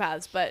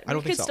sociopaths, but I don't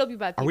we think could so. still be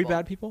bad people. Are we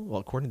bad people? Well,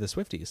 according to the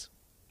Swifties,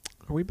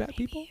 are we bad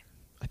people? Maybe.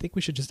 I think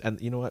we should just end.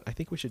 You know what? I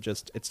think we should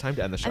just. It's time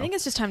to end the show. I think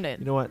it's just time to.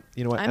 You know what?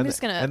 You know what? I'm End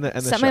just gonna end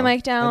the set my show.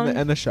 mic down.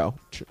 End the show.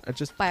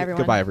 Just Bye, everyone.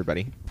 Goodbye,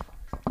 everybody.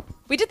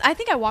 We did. I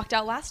think I walked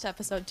out last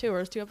episode too, or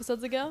it was 2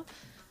 episodes ago.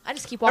 I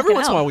just keep walking Every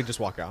once out. in a while, we just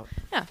walk out.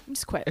 Yeah, I'm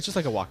just quit. It's just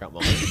like a walkout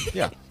moment.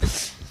 Yeah.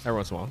 Every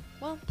once in a while.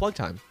 Well, Plug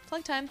time.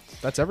 plug time.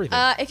 That's everything.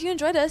 If you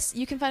enjoyed us,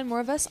 you can find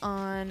more of us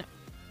on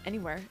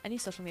anywhere, any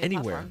social media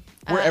Anywhere. platform.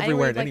 We're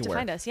everywhere and you'd like anywhere. to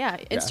find us. Yeah,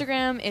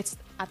 Instagram, it's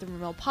at the Rumor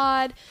Mill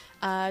Pod.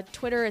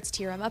 Twitter, it's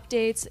TRM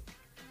Updates.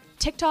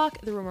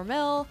 TikTok, the Rumor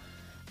Mill.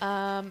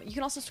 You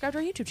can also subscribe to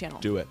our YouTube channel.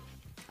 Do it.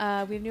 We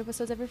have new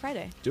episodes every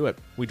Friday. Do it.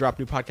 We drop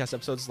new podcast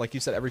episodes, like you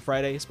said, every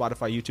Friday.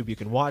 Spotify, YouTube, you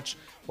can watch.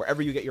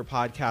 Wherever you get your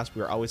podcast,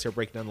 we are always here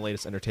breaking down the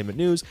latest entertainment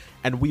news.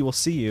 And we will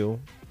see you.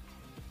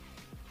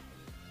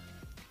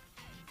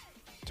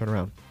 Turn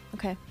around.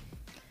 Okay.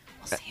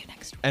 We'll see you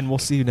next week. And we'll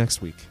see you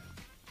next week.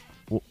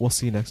 We'll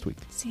see you next week.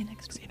 See you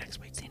next week.